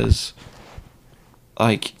because,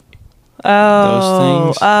 like, those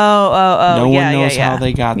things. No one knows how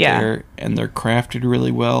they got there, and they're crafted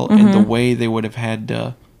really well. Mm-hmm. And the way they would have had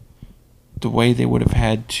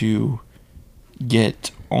to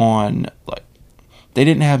get on, like, they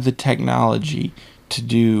didn't have the technology to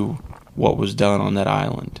do what was done on that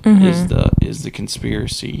island. Mm-hmm. Is the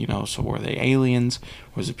conspiracy, you know? So were they aliens?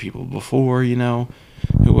 Was it people before, you know?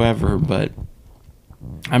 Whoever, but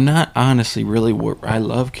I'm not honestly really. I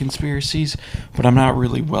love conspiracies, but I'm not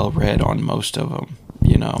really well read on most of them.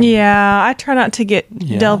 You know. Yeah, I try not to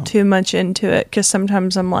delve too much into it because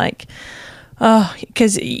sometimes I'm like, oh,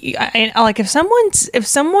 because like if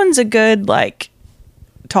someone's a good like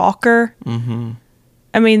talker, mm-hmm.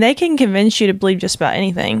 I mean they can convince you to believe just about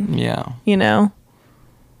anything. Yeah, you know.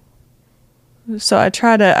 So I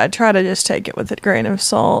try to just take it with a grain of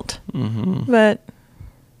salt, mm-hmm. but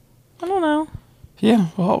I don't know. Yeah,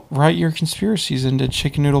 well, write your conspiracies into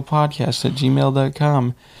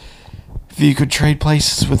chickennoodlepodcast@gmail.com. If you could trade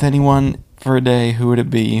places with anyone for a day, who would it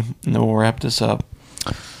be? And then we'll wrap this up.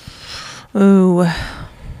 Ooh.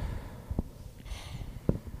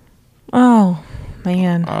 Oh,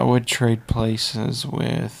 man. I would trade places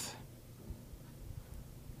with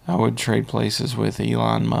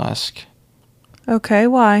Elon Musk. Okay,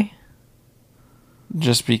 why?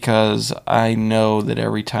 Just because I know that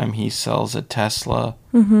every time he sells a Tesla,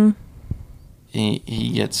 mm-hmm.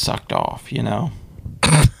 he gets sucked off, you know?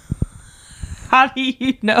 How do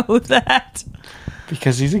you know that?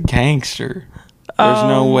 Because he's a gangster. There's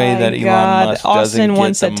no way that Elon Musk doesn't Austin get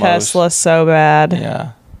wants the a most. Tesla so bad.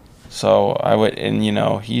 Yeah. So I would, and you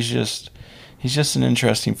know, he's just an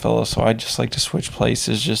interesting fellow, so I'd just like to switch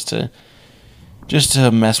places just to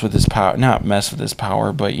mess with his power. Not mess with his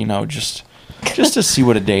power, but, you know, just to see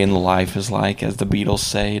what a day in the life is like, as the Beatles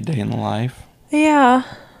say, a day in the life. Yeah.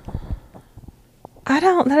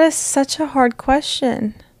 That is such a hard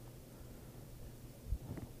question.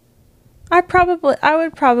 I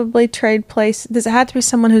would probably trade places. Does it have to be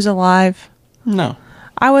someone who's alive? No.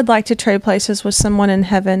 I would like to trade places with someone in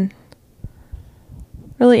heaven.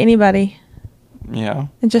 Really, anybody. Yeah.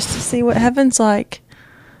 And just to see what heaven's like.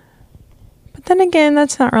 But then again,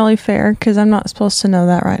 that's not really fair because I'm not supposed to know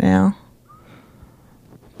that right now.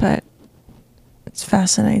 But it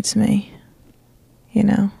fascinates me, you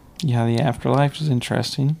know. Yeah, the afterlife is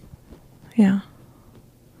interesting. Yeah.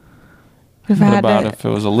 What about if it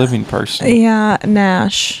was a living person? Yeah,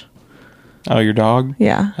 Nash. Oh, your dog?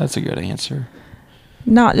 Yeah. That's a good answer.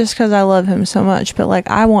 Not just because I love him so much, but like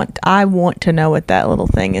I want to know what that little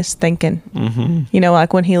thing is thinking. Mm-hmm. You know,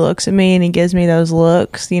 like when he looks at me and he gives me those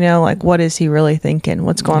looks, you know, like what is he really thinking?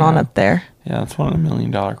 What's going on up there? Yeah, that's one of the $1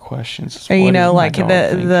 million questions. Or, you know, like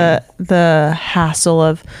the hassle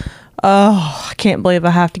of, oh, I can't believe I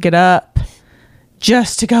have to get up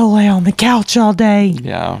just to go lay on the couch all day.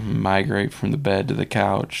 Yeah, migrate from the bed to the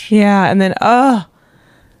couch. Yeah, and then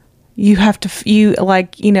you have to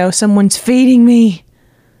someone's feeding me.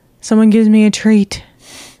 Someone gives me a treat.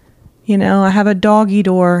 You know, I have a doggy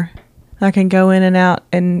door. I can go in and out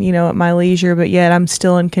and, you know, at my leisure, but yet I'm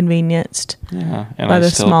still inconvenienced. Yeah, and by I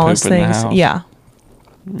the still smallest poop in things. the house. Yeah.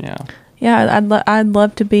 Yeah. Yeah, I'd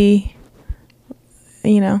love to be,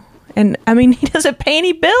 you know, and I mean, he doesn't pay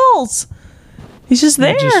any bills. He's just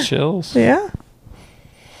there. He just chills. Yeah.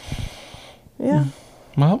 Yeah.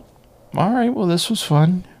 Well, all right. Well, this was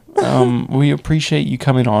fun. We appreciate you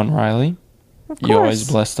coming on, Riley. Of course. You always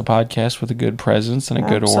bless the podcast with a good presence and a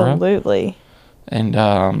good aura. Absolutely. And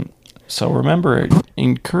so remember,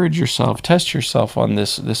 encourage yourself, test yourself on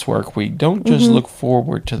this work week. Don't just look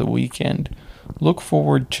forward to the weekend. Look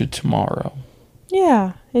forward to tomorrow.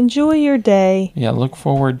 Yeah. Enjoy your day. Yeah, look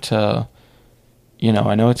forward to, you know,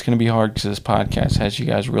 I know it's going to be hard because this podcast has you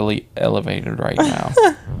guys really elevated right now.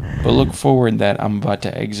 But look forward that I'm about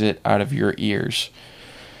to exit out of your ears.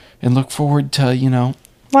 And look forward to, you know.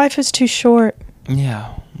 Life is too short.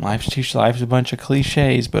 Yeah, life's a bunch of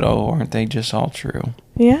cliches, but aren't they just all true?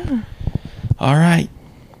 Yeah. All right.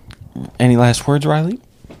 Any last words, Riley?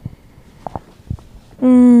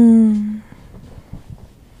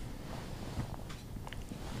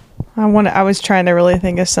 I was trying to really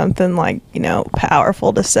think of something like, you know,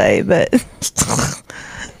 powerful to say, but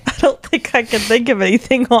I don't think I can think of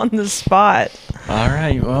anything on the spot. All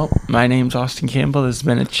right. Well, my name's Austin Campbell. This has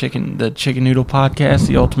been the Chicken Noodle Podcast,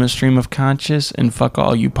 the ultimate stream of conscious, and fuck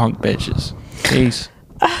all you punk bitches. Peace.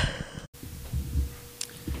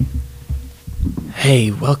 Hey,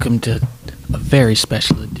 welcome to a very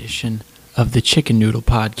special edition of the Chicken Noodle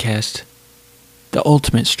Podcast, the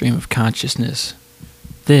ultimate stream of consciousness.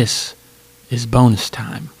 This is bonus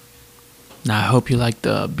time. Now, I hope you liked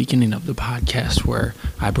the beginning of the podcast where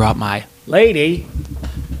I brought my lady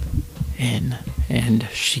in and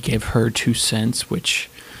she gave her 2 cents, which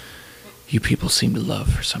you people seem to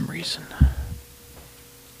love for some reason.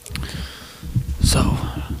 So,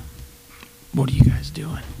 what are you guys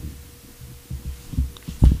doing?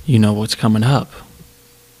 You know what's coming up.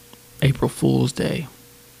 April Fool's Day.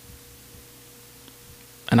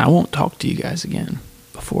 And I won't talk to you guys again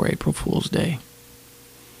before April Fool's Day.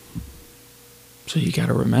 So you got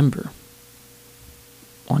to remember,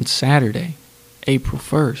 on Saturday, April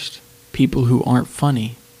 1st, people who aren't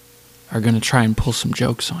funny are going to try and pull some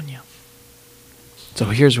jokes on you. So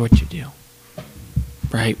here's what you do,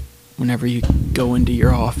 right? Whenever you go into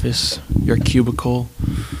your office, your cubicle,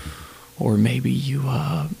 or maybe you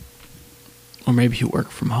work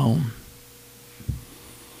from home,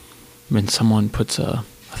 when someone puts a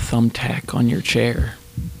thumbtack on your chair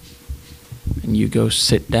and you go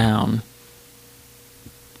sit down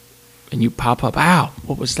and you pop up, ow,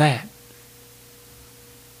 what was that?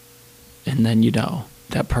 And then you know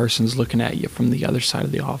that person's looking at you from the other side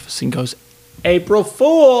of the office and goes, April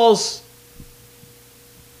Fools!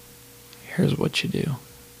 Here's what you do.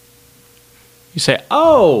 You say,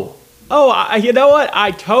 you know what?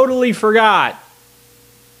 I totally forgot.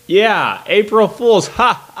 Yeah, April Fools.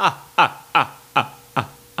 Ha, ha, ha, ha, ha, ha,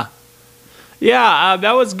 ha. Yeah,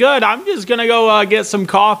 that was good. I'm just going to go get some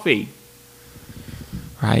coffee.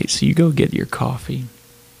 Right, so you go get your coffee.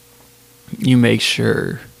 You make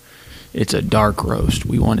sure it's a dark roast.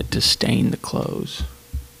 We want it to stain the clothes.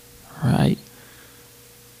 Right?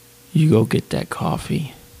 You go get that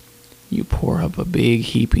coffee. You pour up a big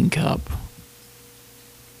heaping cup.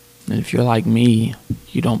 And if you're like me,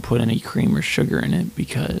 you don't put any cream or sugar in it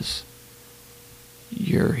because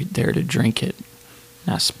you're there to drink it,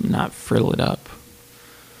 not frill it up.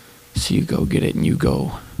 So you go get it and you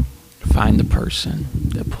go find the person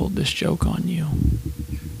that pulled this joke on you.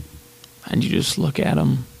 And you just look at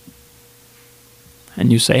them.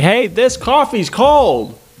 And you say, hey, this coffee's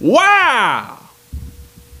cold. Wow!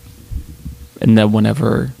 And then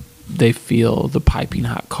whenever they feel the piping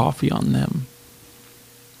hot coffee on them,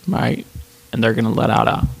 right, and they're going to let out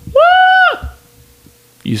a, woo!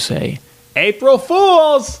 You say, April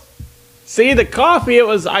Fools! See, the coffee,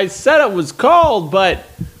 I said it was cold, but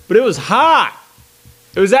it was hot.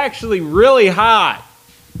 It was actually really hot.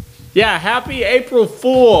 Yeah, happy April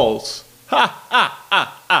Fools. Ha, ha,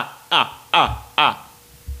 ha, ha, ha, ha, ha.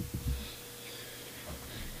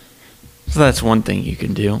 So that's one thing you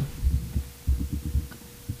can do.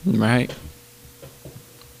 Right?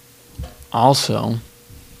 Also,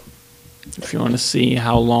 if you want to see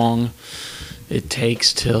how long it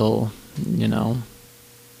takes till,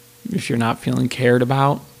 if you're not feeling cared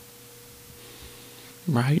about,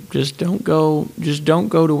 right? Just don't go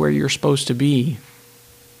to where you're supposed to be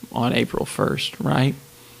on April 1st, right?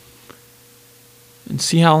 And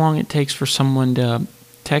see how long it takes for someone to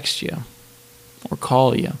text you or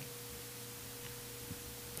call you.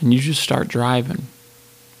 And you just start driving.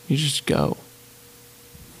 You just go.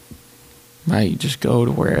 Right? You just go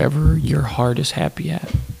to wherever your heart is happy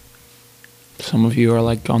at. Some of you are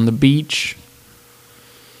like on the beach.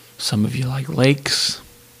 Some of you like lakes.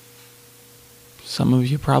 Some of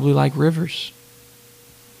you probably like rivers.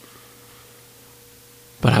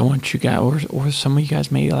 But I want you guys, or some of you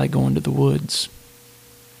guys may like going to the woods.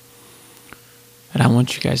 And I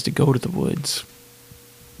want you guys to go to the woods.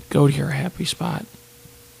 Go to your happy spot.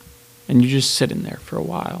 And you just sit in there for a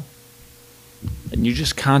while. And you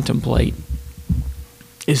just contemplate,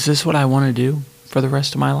 is this what I want to do for the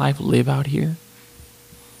rest of my life? Live out here?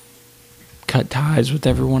 Cut ties with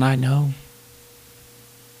everyone I know?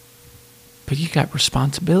 But you got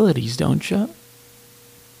responsibilities, don't you?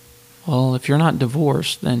 Well, if you're not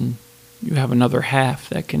divorced, then you have another half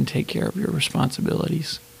that can take care of your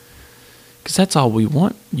responsibilities. Because that's all we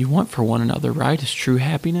want. You want for one another, right? Is true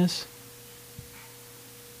happiness.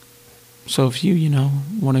 So if you,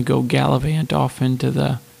 want to go gallivant off into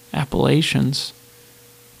the Appalachians,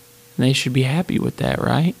 they should be happy with that,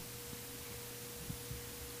 right?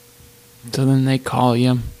 So then they call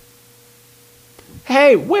you.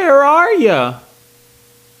 Hey, where are you?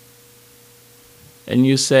 And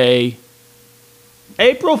you say,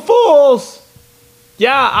 April Fools!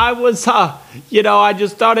 Yeah, I was, I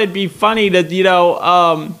just thought it'd be funny that,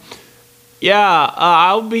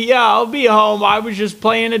 I'll be home. I was just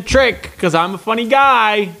playing a trick because I'm a funny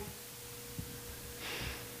guy.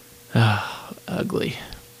 Ugly.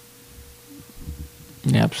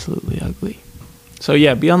 Absolutely ugly. So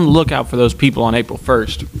yeah, be on the lookout for those people on April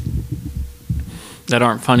 1st that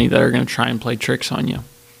aren't funny, that are going to try and play tricks on you.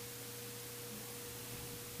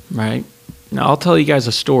 Right? Now, I'll tell you guys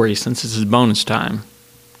a story since this is bonus time.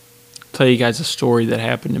 I'll tell you guys a story that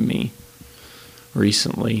happened to me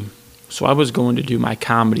recently. So I was going to do my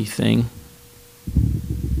comedy thing.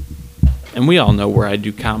 And we all know where I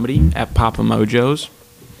do comedy, at Papa Mojo's.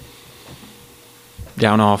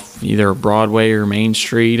 Down off either Broadway or Main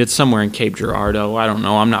Street. It's somewhere in Cape Girardeau. I don't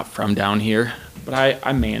know. I'm not from down here. But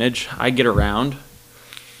I manage. I get around.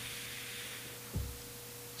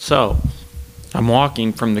 So, I'm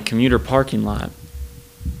walking from the commuter parking lot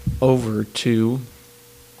over to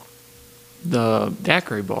the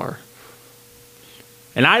daiquiri bar.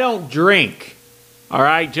 And I don't drink, all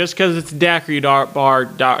right? Just because it's a daiquiri bar,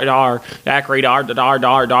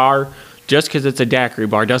 just because it's a daiquiri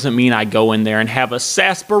bar doesn't mean I go in there and have a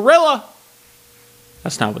sarsaparilla.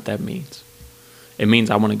 That's not what that means. It means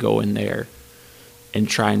I want to go in there and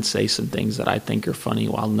try and say some things that I think are funny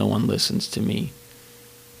while no one listens to me.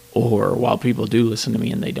 Or while people do listen to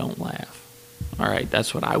me and they don't laugh. All right,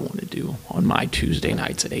 that's what I want to do on my Tuesday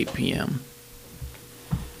nights at 8 p.m.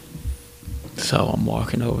 So I'm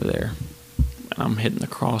walking over there, and I'm hitting the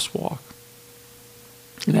crosswalk.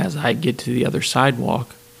 And as I get to the other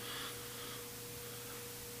sidewalk,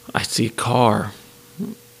 I see a car.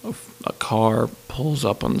 A car pulls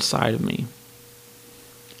up on the side of me.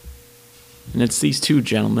 And it's these two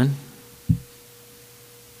gentlemen.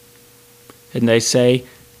 And they say,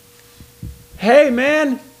 "Hey,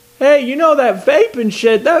 man, hey, you know that vaping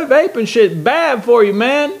shit's bad for you,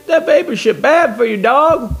 man. That vaping shit bad for you,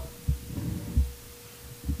 dog."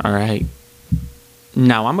 All right.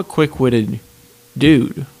 Now, I'm a quick-witted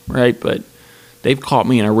dude, right? But they've caught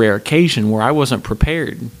me in a rare occasion where I wasn't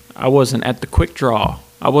prepared. I wasn't at the quick draw.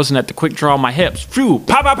 I wasn't at the quick draw on my hips. Phew,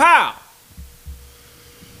 pow, pow, pow.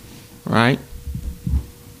 Right?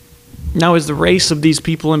 Now, is the race of these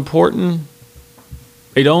people important?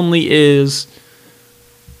 It only is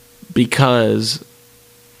because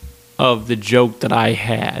of the joke that I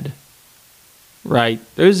had. Right?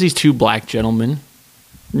 There's these two black gentlemen.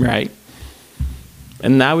 Right?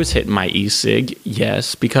 And I was hitting my e-cig,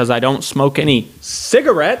 yes, because I don't smoke any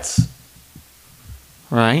cigarettes.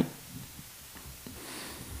 Right?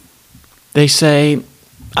 They say,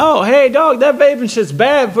 "Oh, hey, dog, that vaping shit's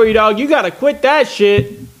bad for you, dog. You gotta quit that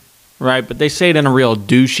shit." Right? But they say it in a real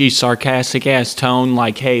douchey, sarcastic-ass tone,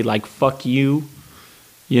 like, hey, like, fuck you,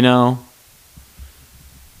 you know?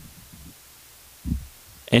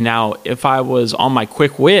 And now, if I was on my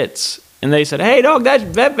quick wits, and they said, "Hey, dog,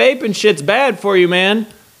 that vaping shit's bad for you, man.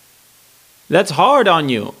 That's hard on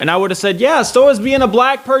you." And I would have said, "Yeah, so is being a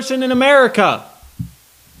black person in America.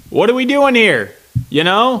 What are we doing here? You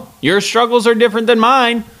know, your struggles are different than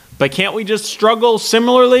mine, but can't we just struggle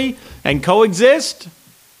similarly and coexist?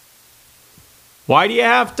 Why do you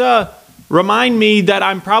have to remind me that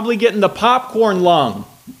I'm probably getting the popcorn lung?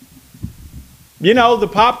 You know, the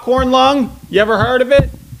popcorn lung? You ever heard of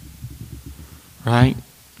it?" Right?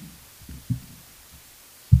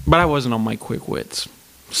 But I wasn't on my quick wits.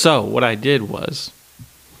 So what I did was,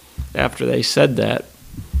 after they said that,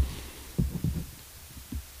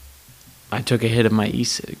 I took a hit of my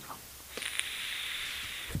e-cig.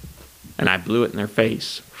 And I blew it in their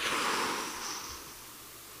face.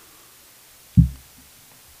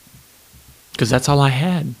 Because that's all I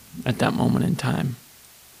had at that moment in time.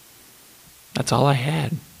 That's all I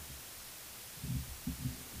had.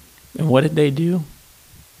 And what did they do?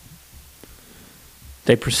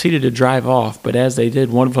 They proceeded to drive off, but as they did,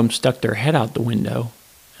 one of them stuck their head out the window.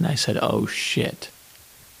 And I said, "Oh, shit.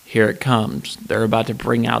 Here it comes. They're about to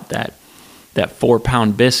bring out that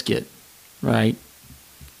 4-pound biscuit, right?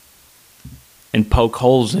 And poke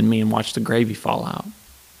holes in me and watch the gravy fall out."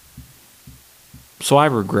 So I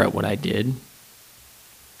regret what I did.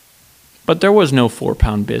 But there was no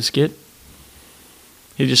 4-pound biscuit.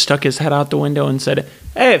 He just stuck his head out the window and said,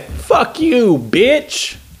 "Hey, fuck you,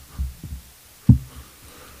 bitch."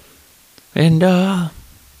 And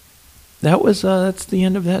that's the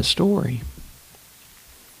end of that story.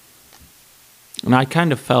 And I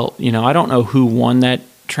kind of felt, I don't know who won that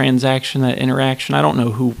transaction, that interaction. I don't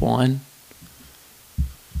know who won.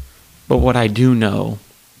 But what I do know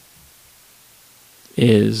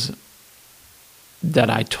is that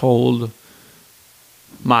I told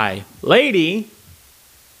my lady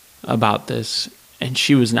about this, and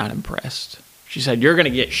she was not impressed. She said, "You're going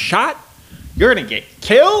to get shot. You're going to get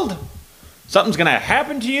killed. Something's going to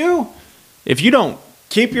happen to you. If you don't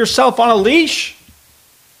keep yourself on a leash,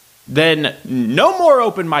 then no more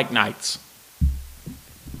open mic nights."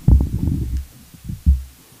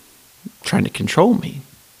 Trying to control me.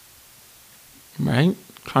 Right?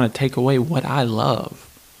 Trying to take away what I love.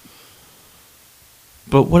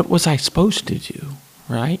 But what was I supposed to do?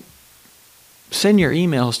 Right? Send your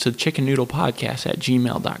emails to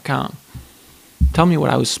chickennoodlepodcast@gmail.com. Tell me what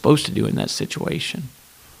I was supposed to do in that situation.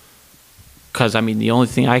 Because, I mean, the only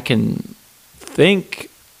thing I can think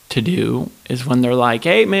to do is when they're like,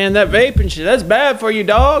 hey, man, that vaping shit, that's bad for you,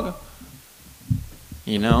 dog.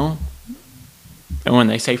 You know? And when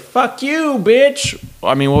they say, fuck you, bitch.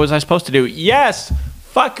 I mean, what was I supposed to do? Yes,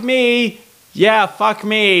 fuck me. Yeah, fuck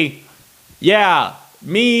me. Yeah,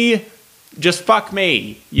 me, just fuck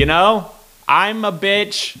me, you know? I'm a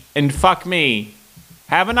bitch and fuck me.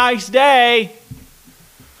 Have a nice day.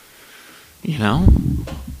 You know?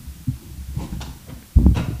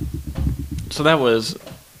 So that was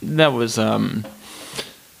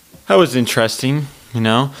interesting, you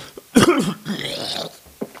know?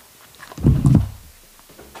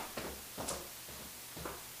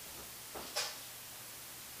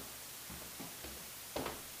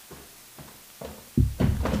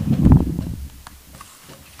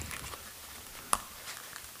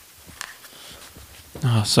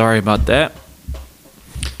 Oh, sorry about that.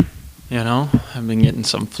 You know, I've been getting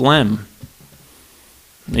some phlegm.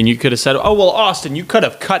 And you could have said, oh, well, Austin, you could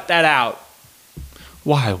have cut that out.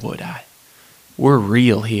 Why would I? We're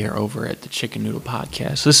real here over at the Chicken Noodle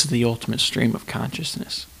Podcast. This is the ultimate stream of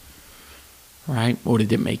consciousness. Right? What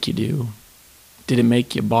did it make you do? Did it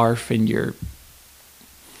make you barf in your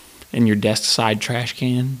desk side trash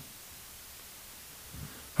can?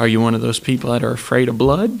 Are you one of those people that are afraid of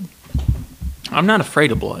blood? I'm not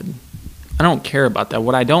afraid of blood. I don't care about that.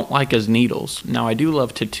 What I don't like is needles. Now, I do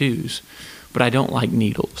love tattoos, but I don't like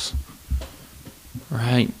needles.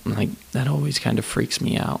 Right? Like, that always kind of freaks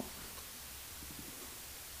me out.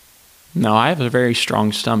 No, I have a very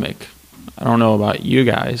strong stomach. I don't know about you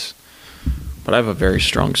guys, but I have a very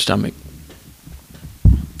strong stomach.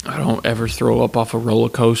 I don't ever throw up off a roller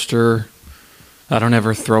coaster. I don't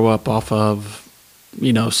ever throw up off of,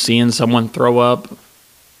 seeing someone throw up.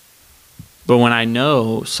 But when I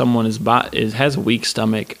know someone has a weak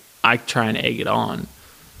stomach, I try and egg it on.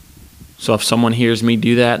 So if someone hears me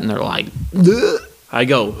do that and they're like, ugh, I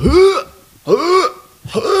go,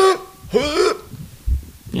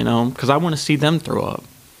 because I want to see them throw up.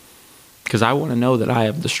 Because I want to know that I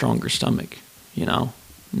have the stronger stomach, No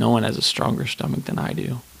one has a stronger stomach than I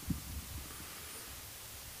do.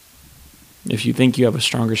 If you think you have a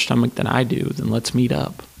stronger stomach than I do, then let's meet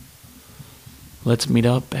up. Let's meet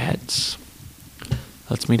up at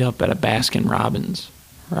a Baskin Robbins,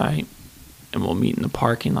 right? And we'll meet in the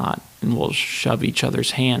parking lot, and we'll shove each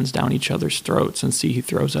other's hands down each other's throats and see who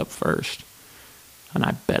throws up first. And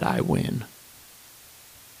I bet I win.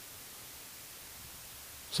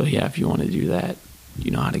 So yeah, if you want to do that,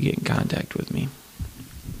 you know how to get in contact with me.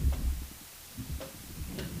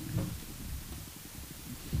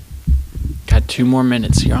 Got 2 more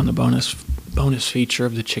minutes here on the bonus feature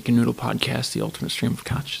of the Chicken Noodle Podcast, the ultimate stream of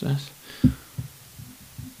consciousness.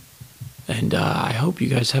 And I hope you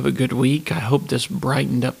guys have a good week. I hope this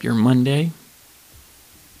brightened up your Monday.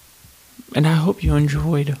 And I hope you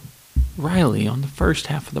enjoyed Riley on the first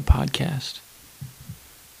half of the podcast.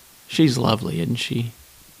 She's lovely, isn't she?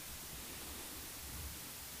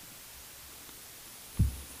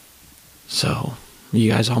 So,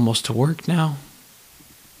 you guys almost to work now?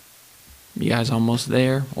 You guys almost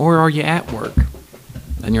there? Or are you at work?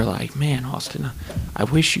 And you're like, man, Austin, I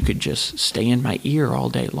wish you could just stay in my ear all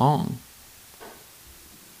day long.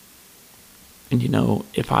 And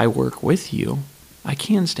if I work with you, I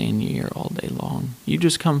can stay in your ear all day long. You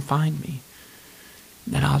just come find me.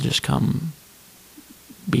 Then I'll just come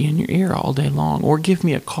be in your ear all day long. Or give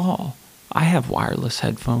me a call. I have wireless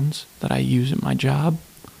headphones that I use at my job.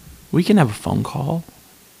 We can have a phone call.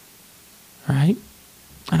 Right?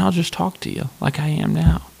 And I'll just talk to you like I am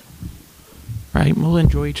now. Right? We'll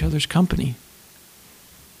enjoy each other's company.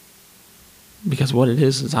 Because what it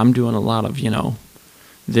is I'm doing a lot of,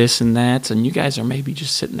 this and that, and you guys are maybe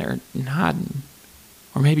just sitting there nodding.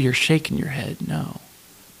 Or maybe you're shaking your head no.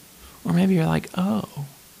 Or maybe you're like, oh,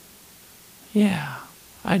 yeah,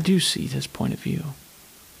 I do see this point of view.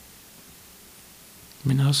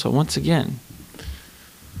 So once again,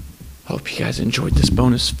 hope you guys enjoyed this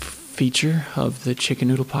bonus feature of the Chicken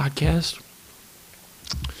Noodle Podcast.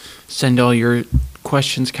 Send all your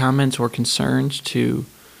questions, comments, or concerns to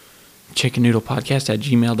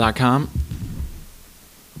chickennoodlepodcast@gmail.com.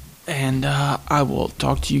 And I will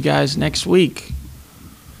talk to you guys next week.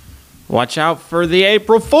 Watch out for the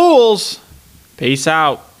April Fools. Peace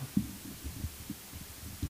out.